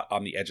the way out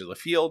on the edge of the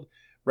field,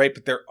 right?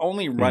 But they're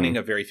only running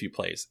a very few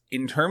plays.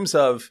 In terms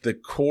of the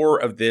core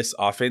of this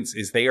offense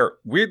is they are,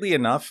 weirdly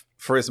enough,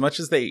 for as much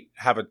as they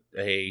have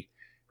a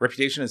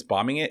reputation as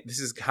bombing it, this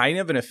is kind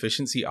of an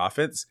efficiency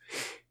offense.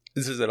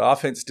 This is an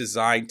offense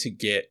designed to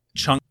get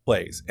chunk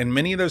plays. And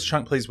many of those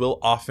chunk plays will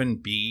often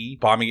be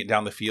bombing it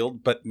down the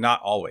field, but not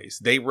always.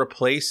 They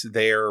replace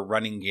their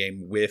running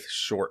game with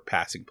short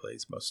passing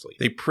plays mostly.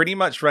 They pretty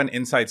much run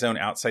inside zone,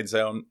 outside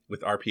zone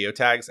with RPO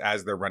tags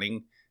as their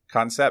running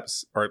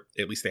concepts, or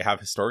at least they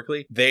have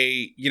historically.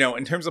 They,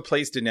 in terms of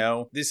plays to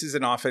know, this is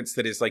an offense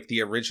that is like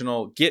the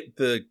original get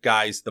the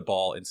guys the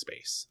ball in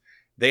space.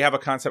 They have a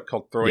concept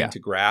called throwing to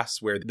grass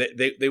where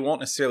they won't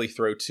necessarily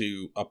throw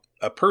to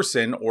a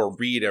person or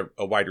read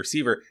a wide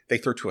receiver. They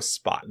throw to a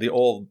spot. The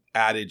old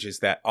adage is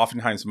that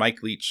oftentimes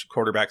Mike Leach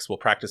quarterbacks will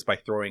practice by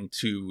throwing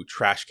to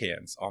trash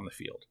cans on the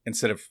field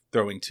instead of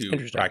throwing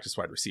to practice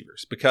wide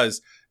receivers.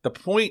 Because the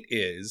point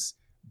is,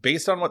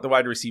 based on what the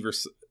wide receiver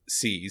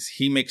sees,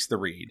 he makes the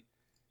read.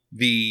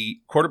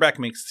 The quarterback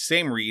makes the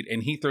same read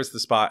and he throws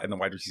the spot and the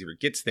wide receiver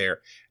gets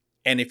there.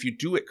 And if you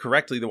do it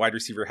correctly, the wide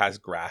receiver has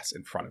grass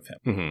in front of him.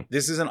 Mm-hmm.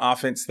 This is an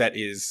offense that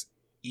is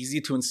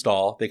easy to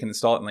install. They can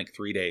install it in like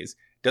 3 days.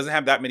 It doesn't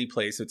have that many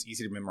plays, so it's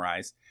easy to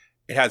memorize.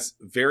 It has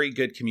very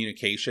good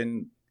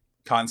communication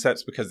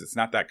concepts because it's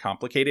not that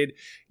complicated.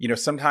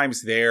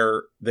 Sometimes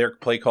their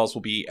play calls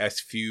will be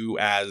as few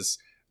as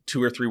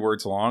 2 or 3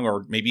 words long,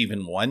 or maybe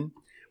even one,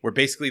 where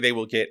basically they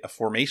will get a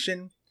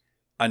formation,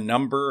 a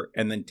number,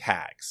 and then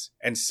tags.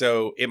 And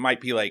so it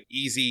might be like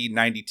easy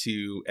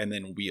 92 and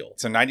then wheel.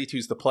 So 92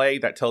 is the play.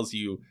 That tells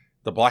you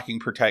the blocking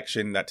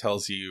protection. That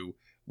tells you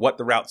what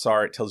the routes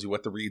are. It tells you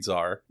what the reads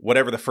are.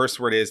 Whatever the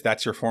first word is,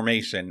 that's your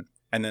formation.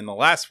 And then the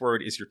last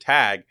word is your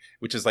tag,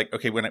 which is like,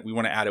 okay, when we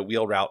want to add a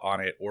wheel route on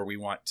it, or we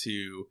want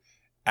to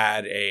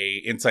add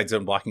a inside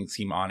zone blocking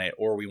scheme on it,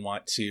 or we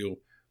want to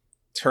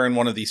turn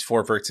one of these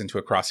 4 verts into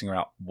a crossing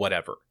route,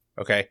 whatever.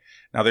 Okay.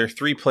 Now there are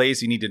 3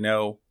 plays you need to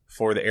know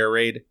for the air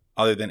raid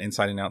other than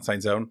inside and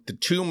outside zone. The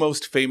 2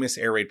 most famous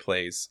air raid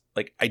plays,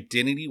 like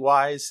identity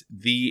wise,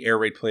 the air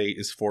raid play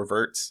is 4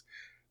 verts.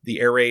 The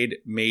air raid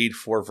made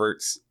 4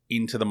 verts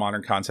into the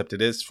modern concept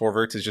it is. 4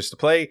 verts is just a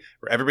play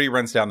where everybody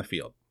runs down the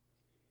field.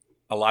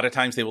 A lot of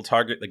times they will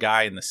target the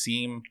guy in the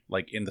seam,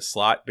 like in the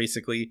slot,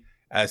 basically,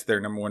 as their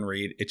number 1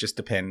 read. It just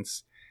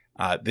depends.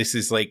 This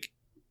is like,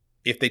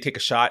 if they take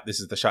a shot, this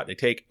is the shot they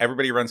take.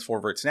 Everybody runs 4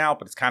 verts now,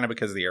 but it's kind of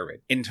because of the air raid.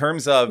 In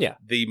terms of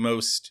the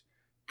most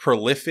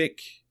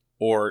prolific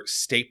or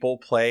staple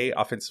play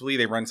offensively,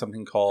 they run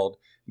something called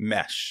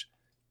mesh.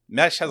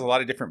 Mesh has a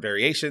lot of different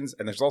variations,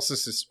 and there's also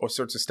all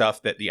sorts of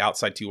stuff that the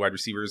outside 2 wide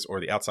receivers or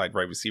the outside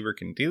wide receiver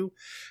can do.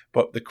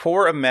 But the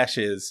core of mesh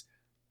is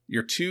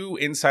your 2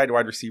 inside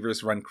wide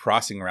receivers run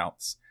crossing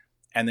routes,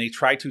 and they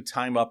try to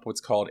time up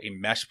what's called a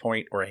mesh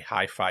point or a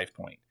high 5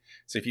 point.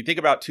 So if you think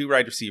about 2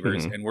 wide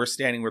receivers and we're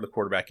standing where the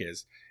quarterback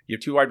is, you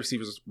have 2 wide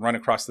receivers run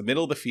across the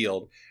middle of the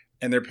field,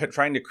 and they're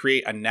trying to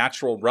create a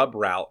natural rub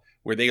route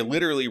where they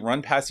literally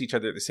run past each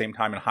other at the same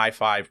time and high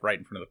five right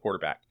in front of the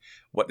quarterback.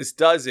 What this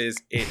does is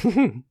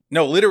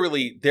no,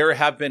 literally, there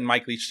have been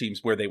Mike Leach teams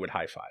where they would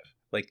high five.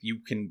 Like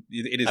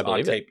it is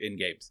on tape in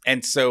games.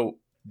 And so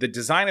the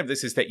design of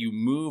this is that you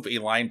move a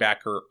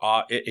linebacker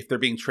if they're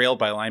being trailed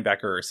by a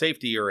linebacker or a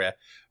safety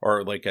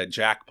or like a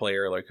jack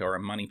player, or a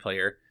money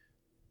player,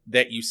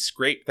 that you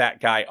scrape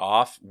that guy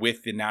off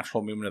with the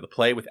natural movement of the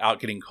play without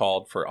getting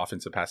called for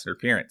offensive pass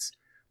interference.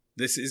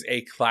 This is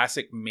a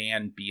classic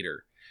man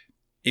beater.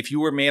 If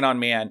you were man on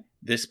man,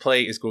 this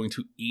play is going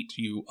to eat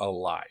you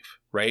alive,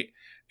 right?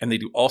 And they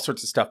do all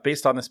sorts of stuff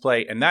based on this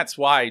play. And that's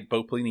why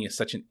Bo Pelini is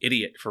such an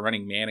idiot for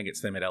running man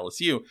against them at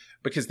LSU,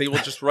 because they will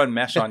just run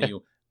mesh on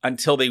you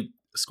until they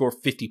score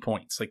 50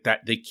 points. Like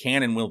that, they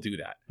can and will do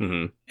that.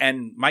 Mm-hmm.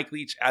 And Mike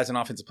Leach, as an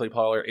offensive play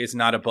caller, is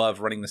not above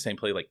running the same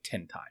play like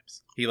 10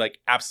 times. He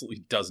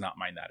absolutely does not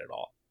mind that at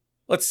all.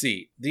 Let's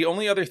see. The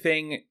only other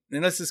thing,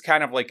 and this is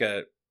kind of like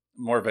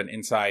more of an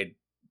inside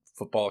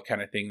football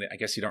kind of thing that I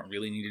guess you don't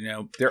really need to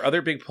know. Their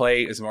other big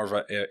play is more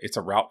of it's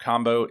a route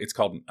combo. It's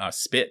called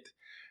spit.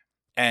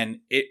 And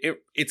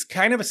it's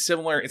kind of it's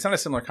not a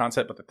similar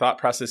concept, but the thought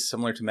process is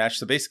similar to mesh.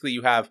 So basically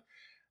you have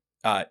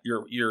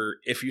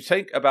if you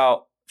think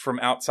about from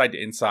outside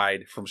to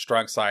inside, from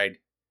strong side,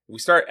 we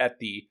start at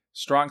the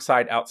strong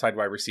side outside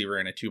wide receiver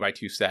in a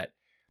 2x2 set.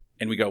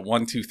 And we go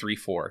 1, 2, 3,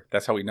 4.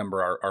 That's how we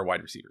number our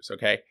wide receivers.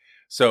 Okay.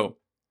 So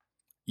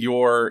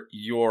your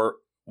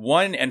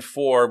 1 and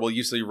 4 will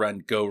usually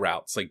run go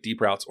routes, like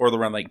deep routes, or they'll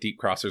run like deep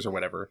crossers or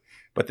whatever.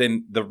 But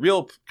then the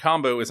real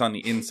combo is on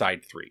the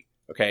inside 3.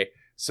 Okay.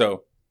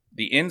 So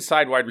the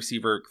inside wide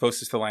receiver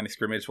closest to the line of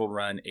scrimmage will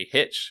run a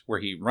hitch where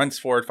he runs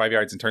forward 5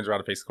 yards and turns around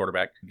to face the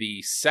quarterback.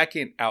 The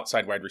second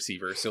outside wide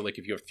receiver, so like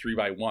if you have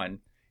 3x1,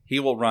 he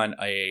will run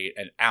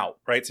an out,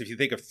 right? So if you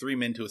think of 3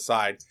 men to a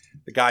side,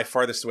 the guy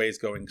farthest away is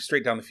going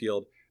straight down the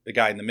field. The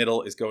guy in the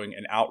middle is going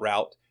an out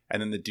route.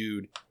 And then the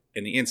dude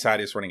in the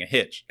inside is running a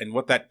hitch. And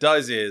what that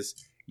does is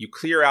you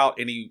clear out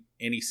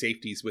any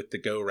safeties with the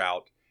go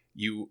route.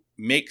 You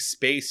make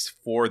space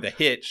for the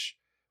hitch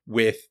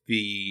with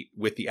the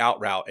out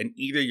route, and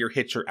either your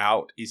hitch or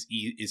out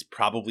is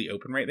probably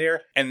open right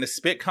there. And the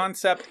spit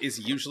concept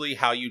is usually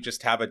how you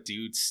just have a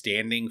dude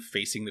standing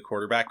facing the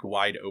quarterback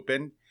wide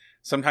open.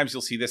 Sometimes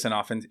you'll see this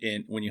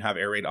in when you have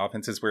air raid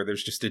offenses where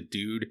there's just a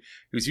dude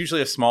who's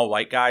usually a small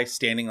white guy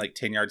standing like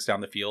 10 yards down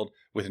the field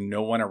with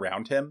no one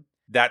around him.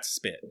 That's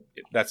spit.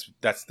 That's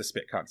the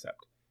spit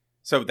concept.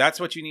 So that's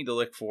what you need to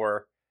look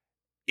for.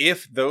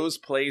 If those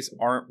plays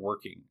aren't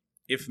working,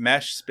 if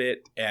mesh,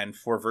 spit, and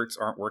 4 verts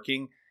aren't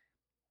working,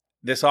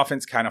 this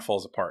offense kind of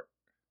falls apart,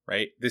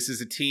 right? This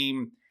is a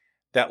team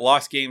that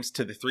lost games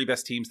to the 3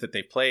 best teams that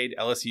they played,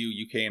 LSU,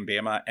 UK, and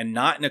Bama, and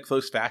not in a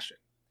close fashion,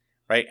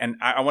 right? And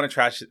I want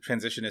to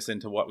transition this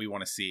into what we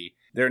want to see.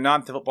 There are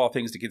non-football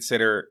things to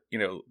consider,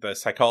 the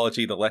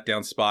psychology, the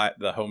letdown spot,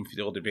 the home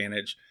field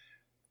advantage.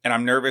 And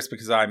I'm nervous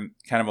because I'm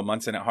kind of a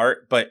Munson at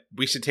heart, but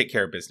we should take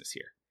care of business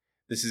here.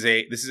 This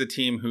is a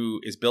team who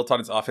is built on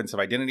its offensive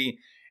identity,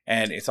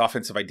 and its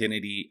offensive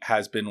identity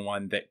has been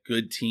one that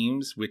good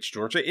teams, which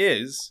Georgia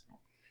is,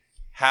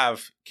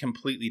 have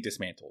completely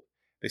dismantled.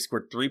 They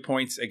scored 3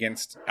 points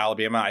against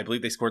Alabama. I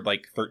believe they scored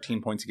like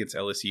 13 points against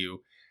LSU.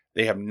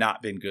 They have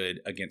not been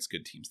good against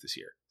good teams this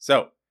year.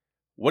 So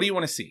what do you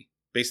want to see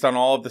based on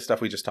all of the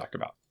stuff we just talked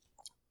about?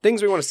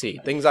 Things we want to see.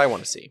 Things I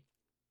want to see.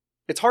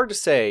 It's hard to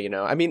say,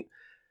 I mean,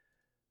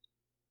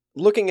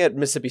 looking at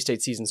Mississippi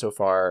State's season so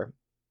far,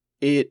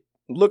 it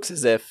looks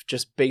as if,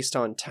 just based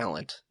on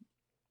talent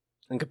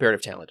and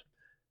comparative talent,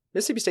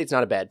 Mississippi State's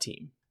not a bad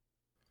team.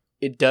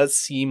 it does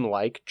seem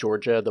like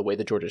Georgia, the way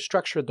that Georgia is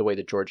structured, the way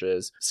that Georgia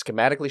is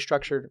schematically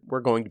structured, we're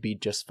going to be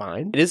just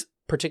fine. It is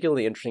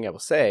particularly interesting, I will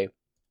say,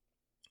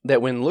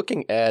 that when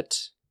looking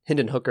at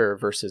Hendon Hooker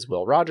versus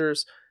Will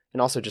Rogers,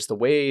 and also just the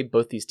way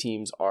both these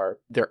teams are,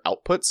 their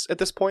outputs at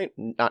this point,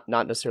 not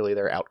necessarily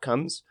their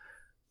outcomes,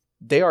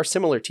 they are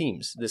similar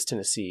teams, this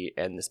Tennessee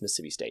and this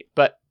Mississippi State,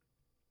 but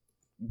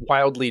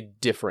wildly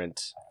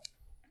different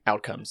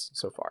outcomes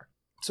so far.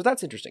 So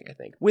that's interesting, I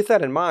think. With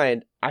that in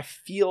mind, I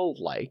feel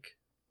like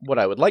what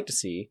I would like to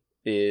see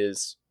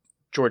is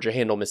Georgia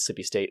handle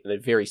Mississippi State in a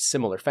very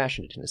similar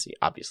fashion to Tennessee,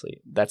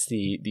 obviously. That's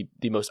the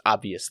most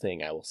obvious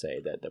thing I will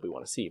say that we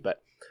want to see.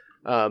 But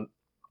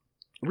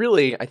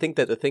really, I think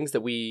that the things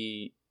that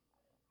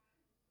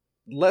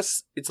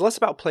it's less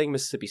about playing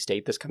Mississippi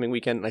State this coming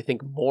weekend, and I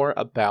think more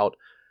about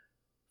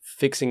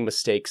fixing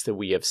mistakes that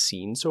we have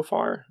seen so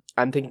far.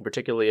 I'm thinking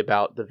particularly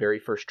about the very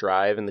first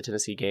drive in the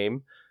Tennessee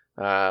game,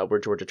 where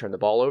Georgia turned the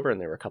ball over,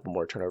 and there were a couple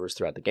more turnovers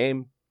throughout the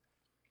game.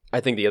 I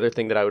think the other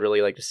thing that I would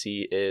really like to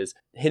see is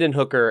Hendon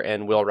Hooker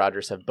and Will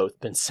Rogers have both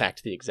been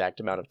sacked the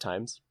exact amount of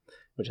times,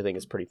 which I think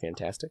is pretty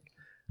fantastic.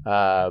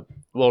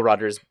 Will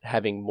Rogers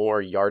having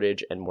more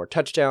yardage and more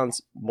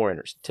touchdowns, more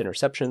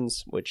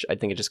interceptions, which I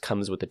think it just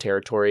comes with the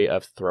territory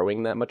of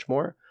throwing that much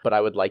more. But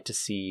I would like to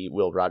see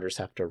Will Rogers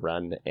have to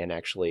run and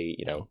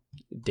actually,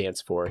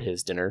 dance for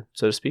his dinner,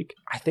 so to speak.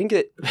 I think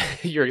that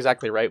you're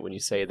exactly right when you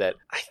say that.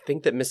 I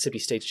think that Mississippi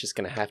State's just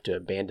going to have to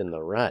abandon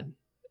the run,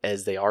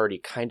 as they already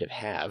kind of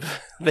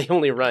have. They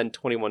only run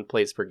 21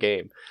 plays per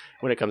game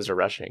when it comes to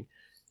rushing.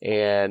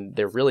 And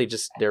they're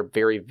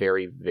very,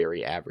 very,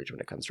 very average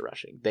when it comes to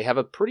rushing. They have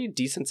a pretty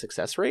decent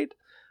success rate,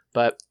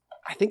 but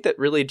I think that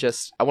really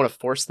I want to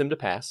force them to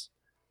pass.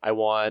 I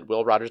want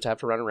Will Rogers to have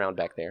to run around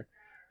back there.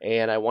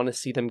 And I want to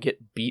see them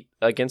get beat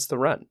against the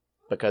run,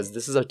 because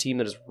this is a team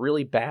that is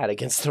really bad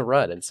against the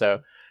run. And so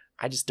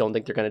I just don't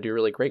think they're going to do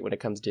really great when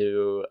it comes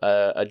to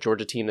a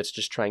Georgia team that's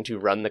just trying to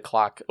run the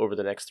clock over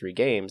the next 3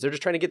 games. They're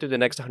just trying to get through the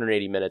next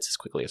 180 minutes as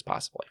quickly as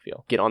possible, I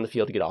feel. Get on the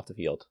field, get off the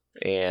field,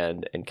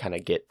 and kind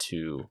of get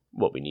to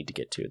what we need to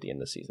get to at the end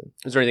of the season.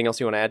 Is there anything else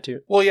you want to add to?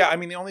 Well, yeah, I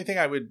mean, the only thing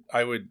I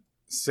would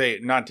say,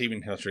 not to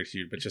even contradict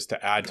you, but just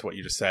to add to what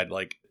you just said,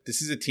 like,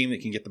 this is a team that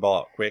can get the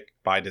ball out quick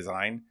by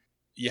design.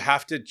 You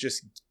have to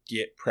just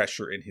get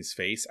pressure in his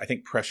face. I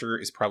think pressure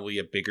is probably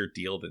a bigger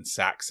deal than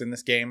sacks in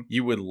this game.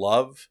 You would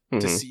love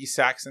to see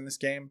sacks in this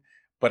game,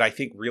 but I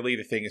think really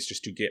the thing is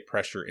just to get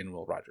pressure in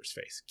Will Rogers'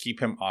 face.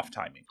 Keep him off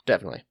timing.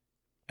 Definitely.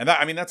 And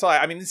that's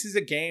all. This is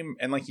a game,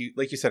 and like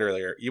you said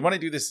earlier, you want to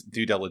do this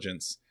due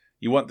diligence.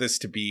 You want this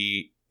to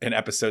be an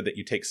episode that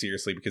you take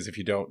seriously, because if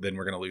you don't, then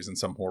we're going to lose in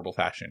some horrible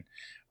fashion.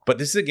 But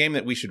this is a game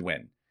that we should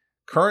win.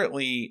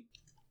 Currently,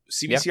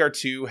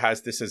 CBCR2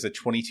 has this as a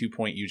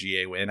 22-point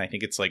UGA win. I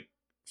think it's like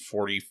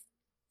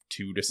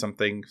 42 to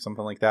something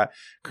like that.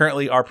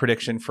 Currently, our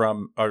prediction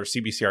from our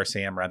CBCR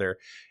Sam rather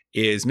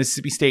is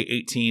Mississippi State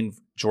 18,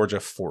 Georgia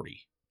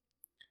 40.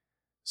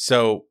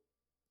 So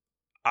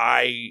to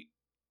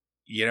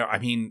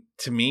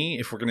me,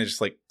 if we're going to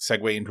just like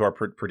segue into our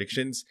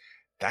predictions,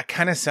 that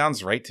kind of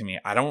sounds right to me.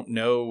 I don't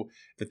know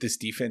that this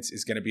defense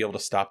is going to be able to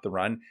stop the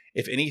run.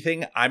 If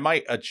anything, I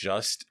might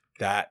adjust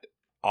that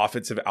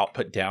offensive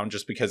output down,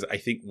 just because I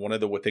think one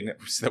of the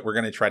things that we're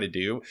going to try to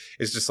do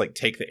is just like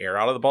take the air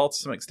out of the ball to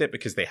some extent,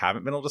 because they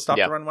haven't been able to stop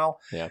the run well.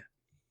 Yeah.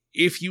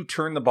 If you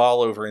turn the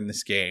ball over in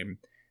this game,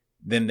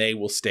 then they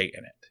will stay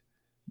in it.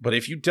 But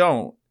if you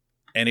don't,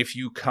 and if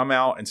you come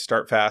out and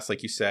start fast,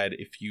 like you said,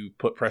 if you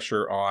put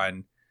pressure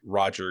on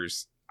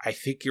Rogers, I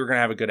think you're going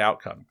to have a good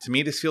outcome. To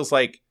me, this feels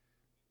like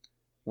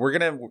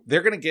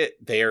they're going to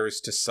get theirs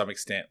to some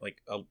extent, like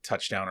a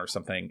touchdown or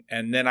something.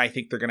 And then I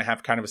think they're going to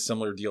have kind of a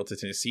similar deal to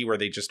Tennessee, where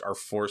they just are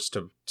forced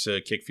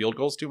to kick field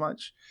goals too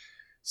much.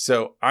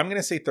 So I'm going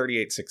to say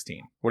 38-16.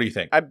 What do you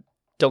think? I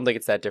don't think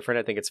it's that different.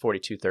 I think it's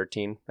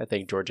 42-13. I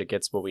think Georgia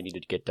gets what we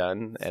needed to get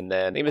done. And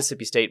then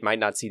Mississippi State might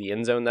not see the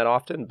end zone that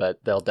often,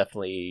 but they'll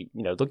definitely,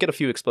 they'll get a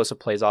few explosive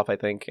plays off, I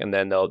think. And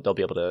then they'll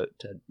be able to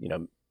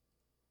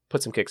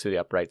put some kicks through the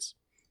uprights.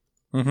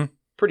 Mm-hmm.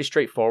 Pretty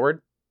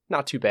straightforward.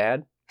 Not too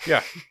bad.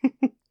 Yeah.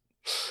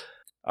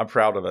 I'm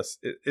proud of us.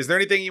 Is there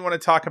anything you want to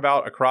talk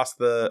about across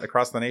the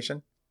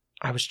nation?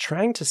 I was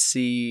trying to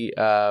see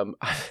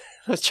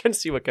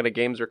what kind of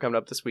games are coming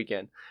up this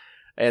weekend.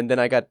 And then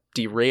I got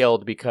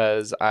derailed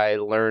because I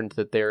learned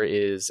that there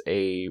is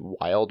a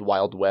Wild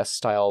Wild West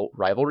style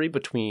rivalry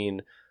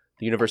between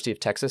the University of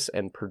Texas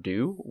and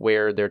Purdue,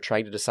 where they're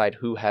trying to decide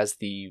who has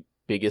the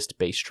biggest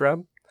bass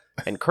drum.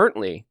 And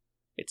currently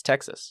it's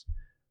Texas,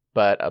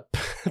 but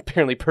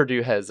apparently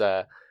Purdue has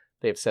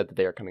they've said that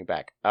they are coming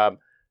back.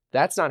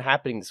 That's not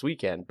happening this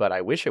weekend, but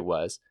I wish it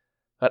was.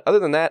 But other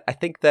than that, I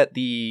think that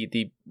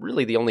the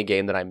only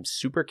game that I'm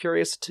super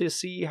curious to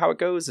see how it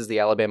goes is the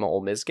Alabama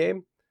Ole Miss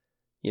game.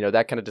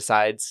 That kind of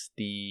decides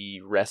the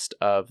rest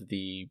of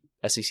the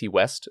SEC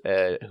West,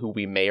 who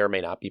we may or may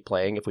not be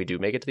playing if we do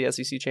make it to the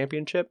SEC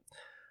championship.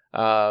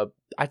 I'd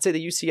say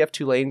the UCF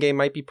Tulane game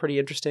might be pretty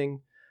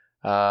interesting.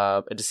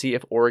 To see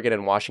if Oregon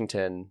and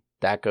Washington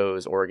that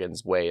goes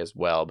Oregon's way as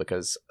well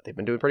because they've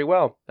been doing pretty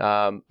well.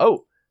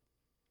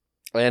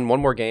 And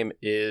one more game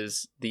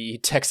is the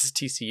Texas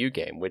TCU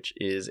game, which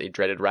is a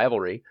dreaded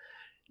rivalry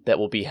that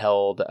will be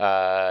held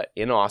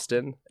in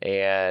Austin.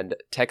 And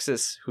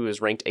Texas, who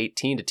is ranked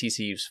 18 to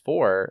TCU's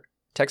 4,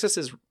 Texas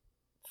is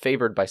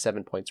favored by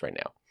 7 points right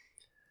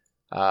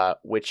now,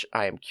 which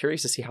I am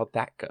curious to see how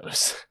that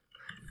goes.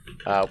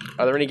 Are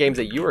there any games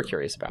that you are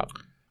curious about?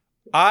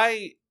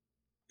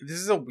 This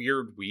is a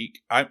weird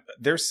week.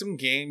 There's some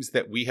games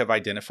that we have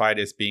identified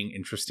as being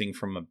interesting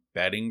from a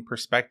betting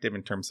perspective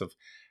in terms of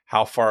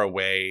how far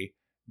away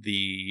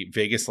the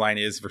Vegas line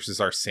is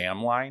versus our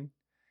Sam line.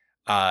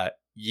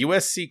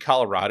 USC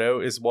Colorado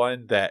is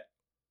one that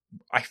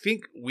I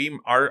think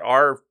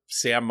our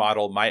Sam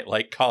model might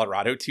like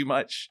Colorado too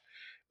much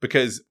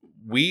because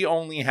we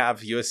only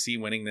have USC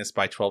winning this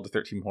by 12 to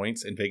 13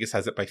 points and Vegas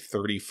has it by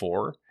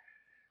 34.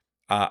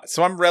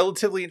 So I'm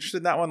relatively interested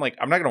in that one. Like,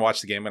 I'm not going to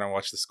watch the game, I'm going to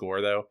watch the score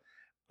though.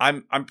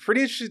 I'm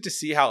pretty interested to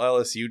see how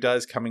LSU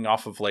does coming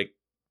off of like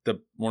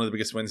one of the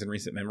biggest wins in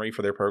recent memory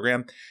for their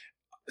program.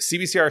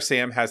 CBCR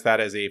Sam has that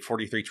as a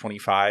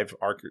 43-25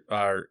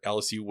 our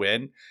LSU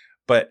win,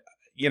 but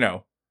you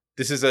know,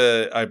 this is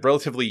a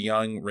relatively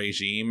young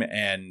regime,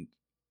 and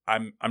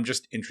I'm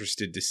just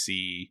interested to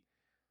see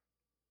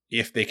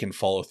if they can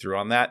follow through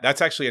on that.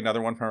 That's actually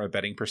another one from a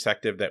betting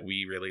perspective that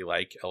we really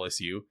like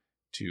LSU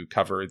to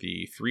cover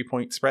the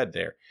 3-point spread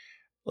there.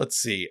 Let's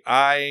see.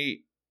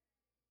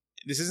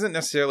 This isn't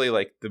necessarily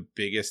like the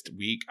biggest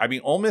week. I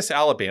mean, Ole Miss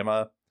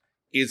Alabama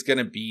is going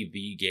to be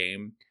the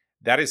game.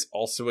 That is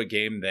also a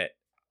game that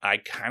I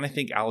kind of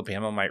think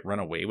Alabama might run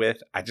away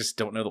with. I just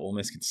don't know that Ole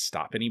Miss can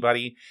stop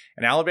anybody.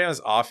 And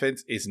Alabama's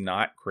offense is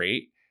not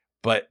great,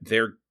 but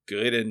they're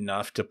good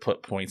enough to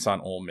put points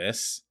on Ole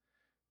Miss.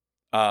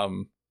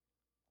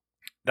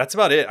 That's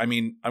about it. I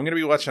mean, I'm going to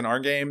be watching our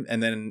game,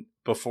 and then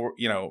before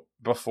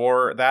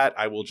that,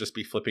 I will just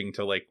be flipping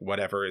to like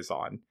whatever is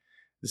on.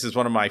 This is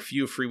one of my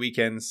few free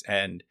weekends,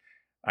 and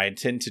I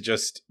intend to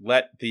just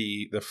let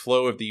the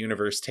flow of the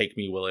universe take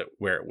me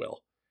where it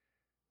will.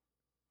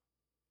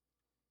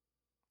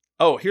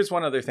 Oh, here's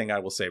one other thing I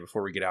will say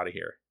before we get out of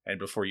here and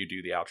before you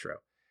do the outro.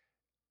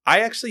 I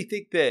actually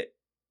think that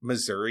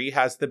Missouri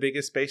has the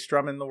biggest bass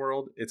drum in the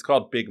world. It's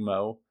called Big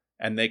Mo,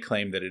 and they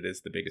claim that it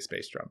is the biggest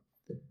bass drum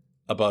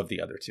above the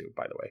other two,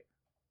 by the way.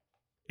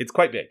 It's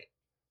quite big.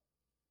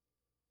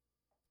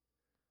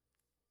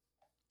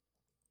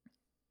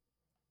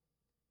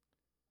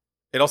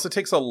 It also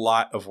takes a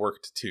lot of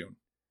work to tune.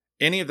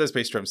 Any of those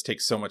bass drums take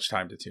so much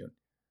time to tune.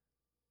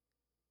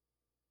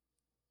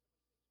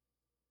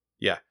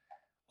 Yeah.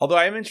 Although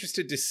I am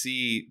interested to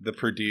see the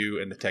Purdue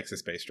and the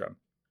Texas bass drum.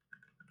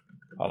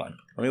 Hold on.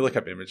 Let me look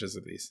up images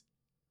of these.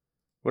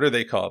 What are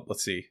they called?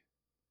 Let's see.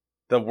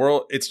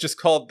 It's just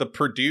called the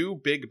Purdue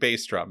Big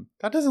Bass Drum.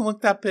 That doesn't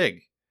look that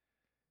big.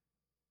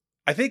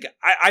 I think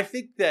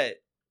that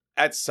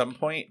at some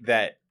point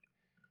that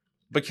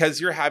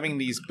because you're having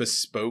these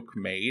bespoke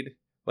made,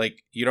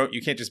 like you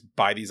can't just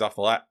buy these off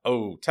the lot.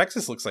 Oh,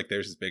 Texas looks like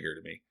theirs is bigger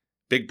to me.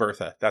 Big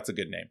Bertha. That's a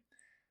good name.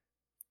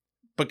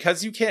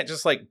 Because you can't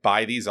just like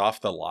buy these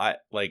off the lot,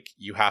 like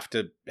you have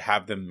to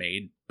have them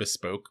made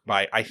bespoke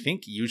by, I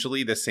think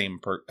usually the same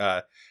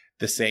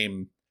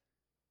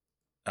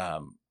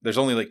there's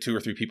only like 2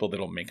 or 3 people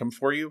that'll make them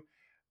for you.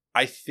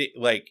 I think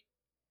like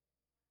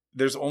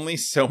there's only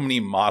so many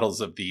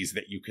models of these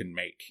that you can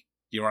make.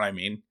 You know what I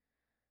mean?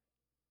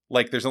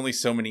 Like there's only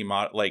so many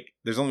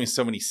there's only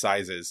so many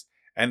sizes,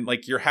 and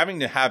like you're having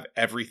to have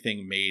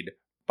everything made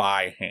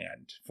by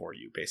hand for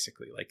you,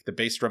 basically. Like the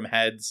bass drum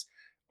heads,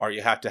 or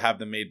you have to have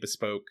them made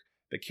bespoke.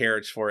 The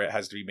carriage for it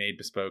has to be made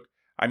bespoke.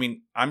 I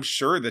mean, I'm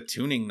sure the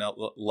tuning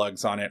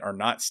lugs on it are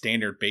not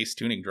standard bass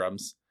tuning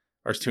drums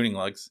or tuning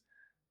lugs.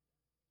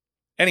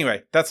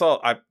 Anyway, that's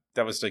all.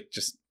 That was like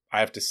just, I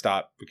have to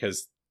stop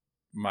because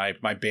my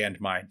band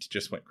mind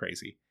just went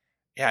crazy.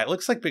 Yeah, it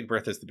looks like Big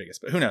Bertha is the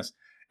biggest, but who knows?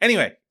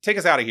 Anyway, take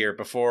us out of here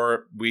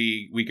before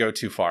we go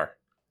too far.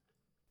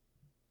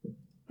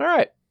 All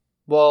right.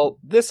 Well,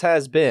 this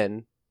has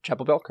been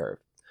Chapel Bell Curve.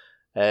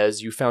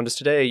 As you found us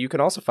today, you can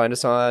also find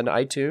us on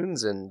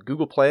iTunes and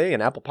Google Play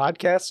and Apple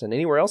Podcasts and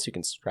anywhere else you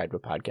can subscribe to a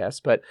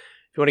podcast. But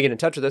if you want to get in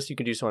touch with us, you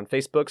can do so on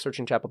Facebook,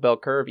 searching Chapel Bell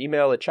Curve,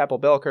 email at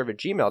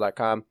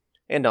chapelbellcurve@gmail.com,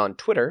 and on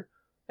Twitter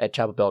at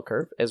Chapel Bell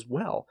Curve as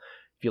well.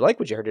 If you like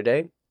what you heard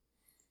today,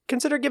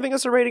 consider giving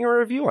us a rating or a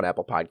review on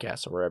Apple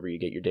Podcasts or wherever you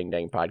get your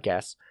ding-dang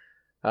podcasts.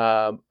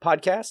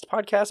 Podcasts.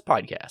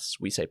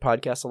 We say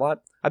podcasts a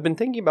lot. I've been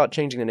thinking about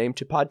changing the name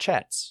to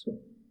Podchats.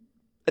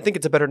 I think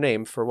it's a better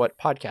name for what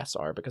podcasts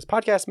are, because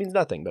podcast means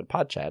nothing, but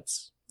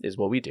Podchats is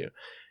what we do.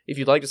 If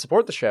you'd like to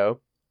support the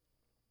show,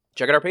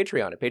 check out our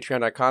Patreon at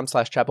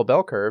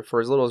patreon.com/chapelbellcurve. For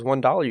as little as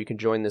 $1, you can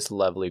join this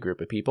lovely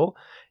group of people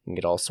and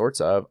get all sorts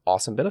of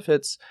awesome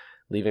benefits.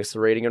 Leaving us a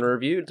rating and a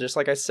review, just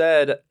like I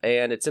said,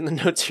 and it's in the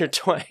notes here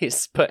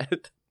twice,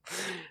 but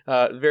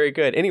very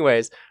good.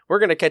 Anyways, we're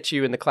going to catch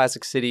you in the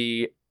Classic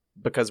City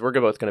because we're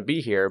both going to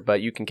be here,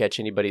 but you can catch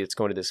anybody that's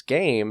going to this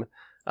game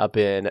up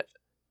in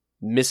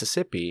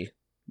Mississippi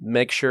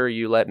make sure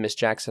you let Miss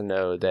Jackson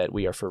know that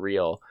we are for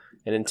real.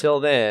 And until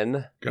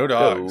then, Go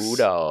Dogs. Go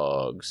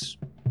Dogs.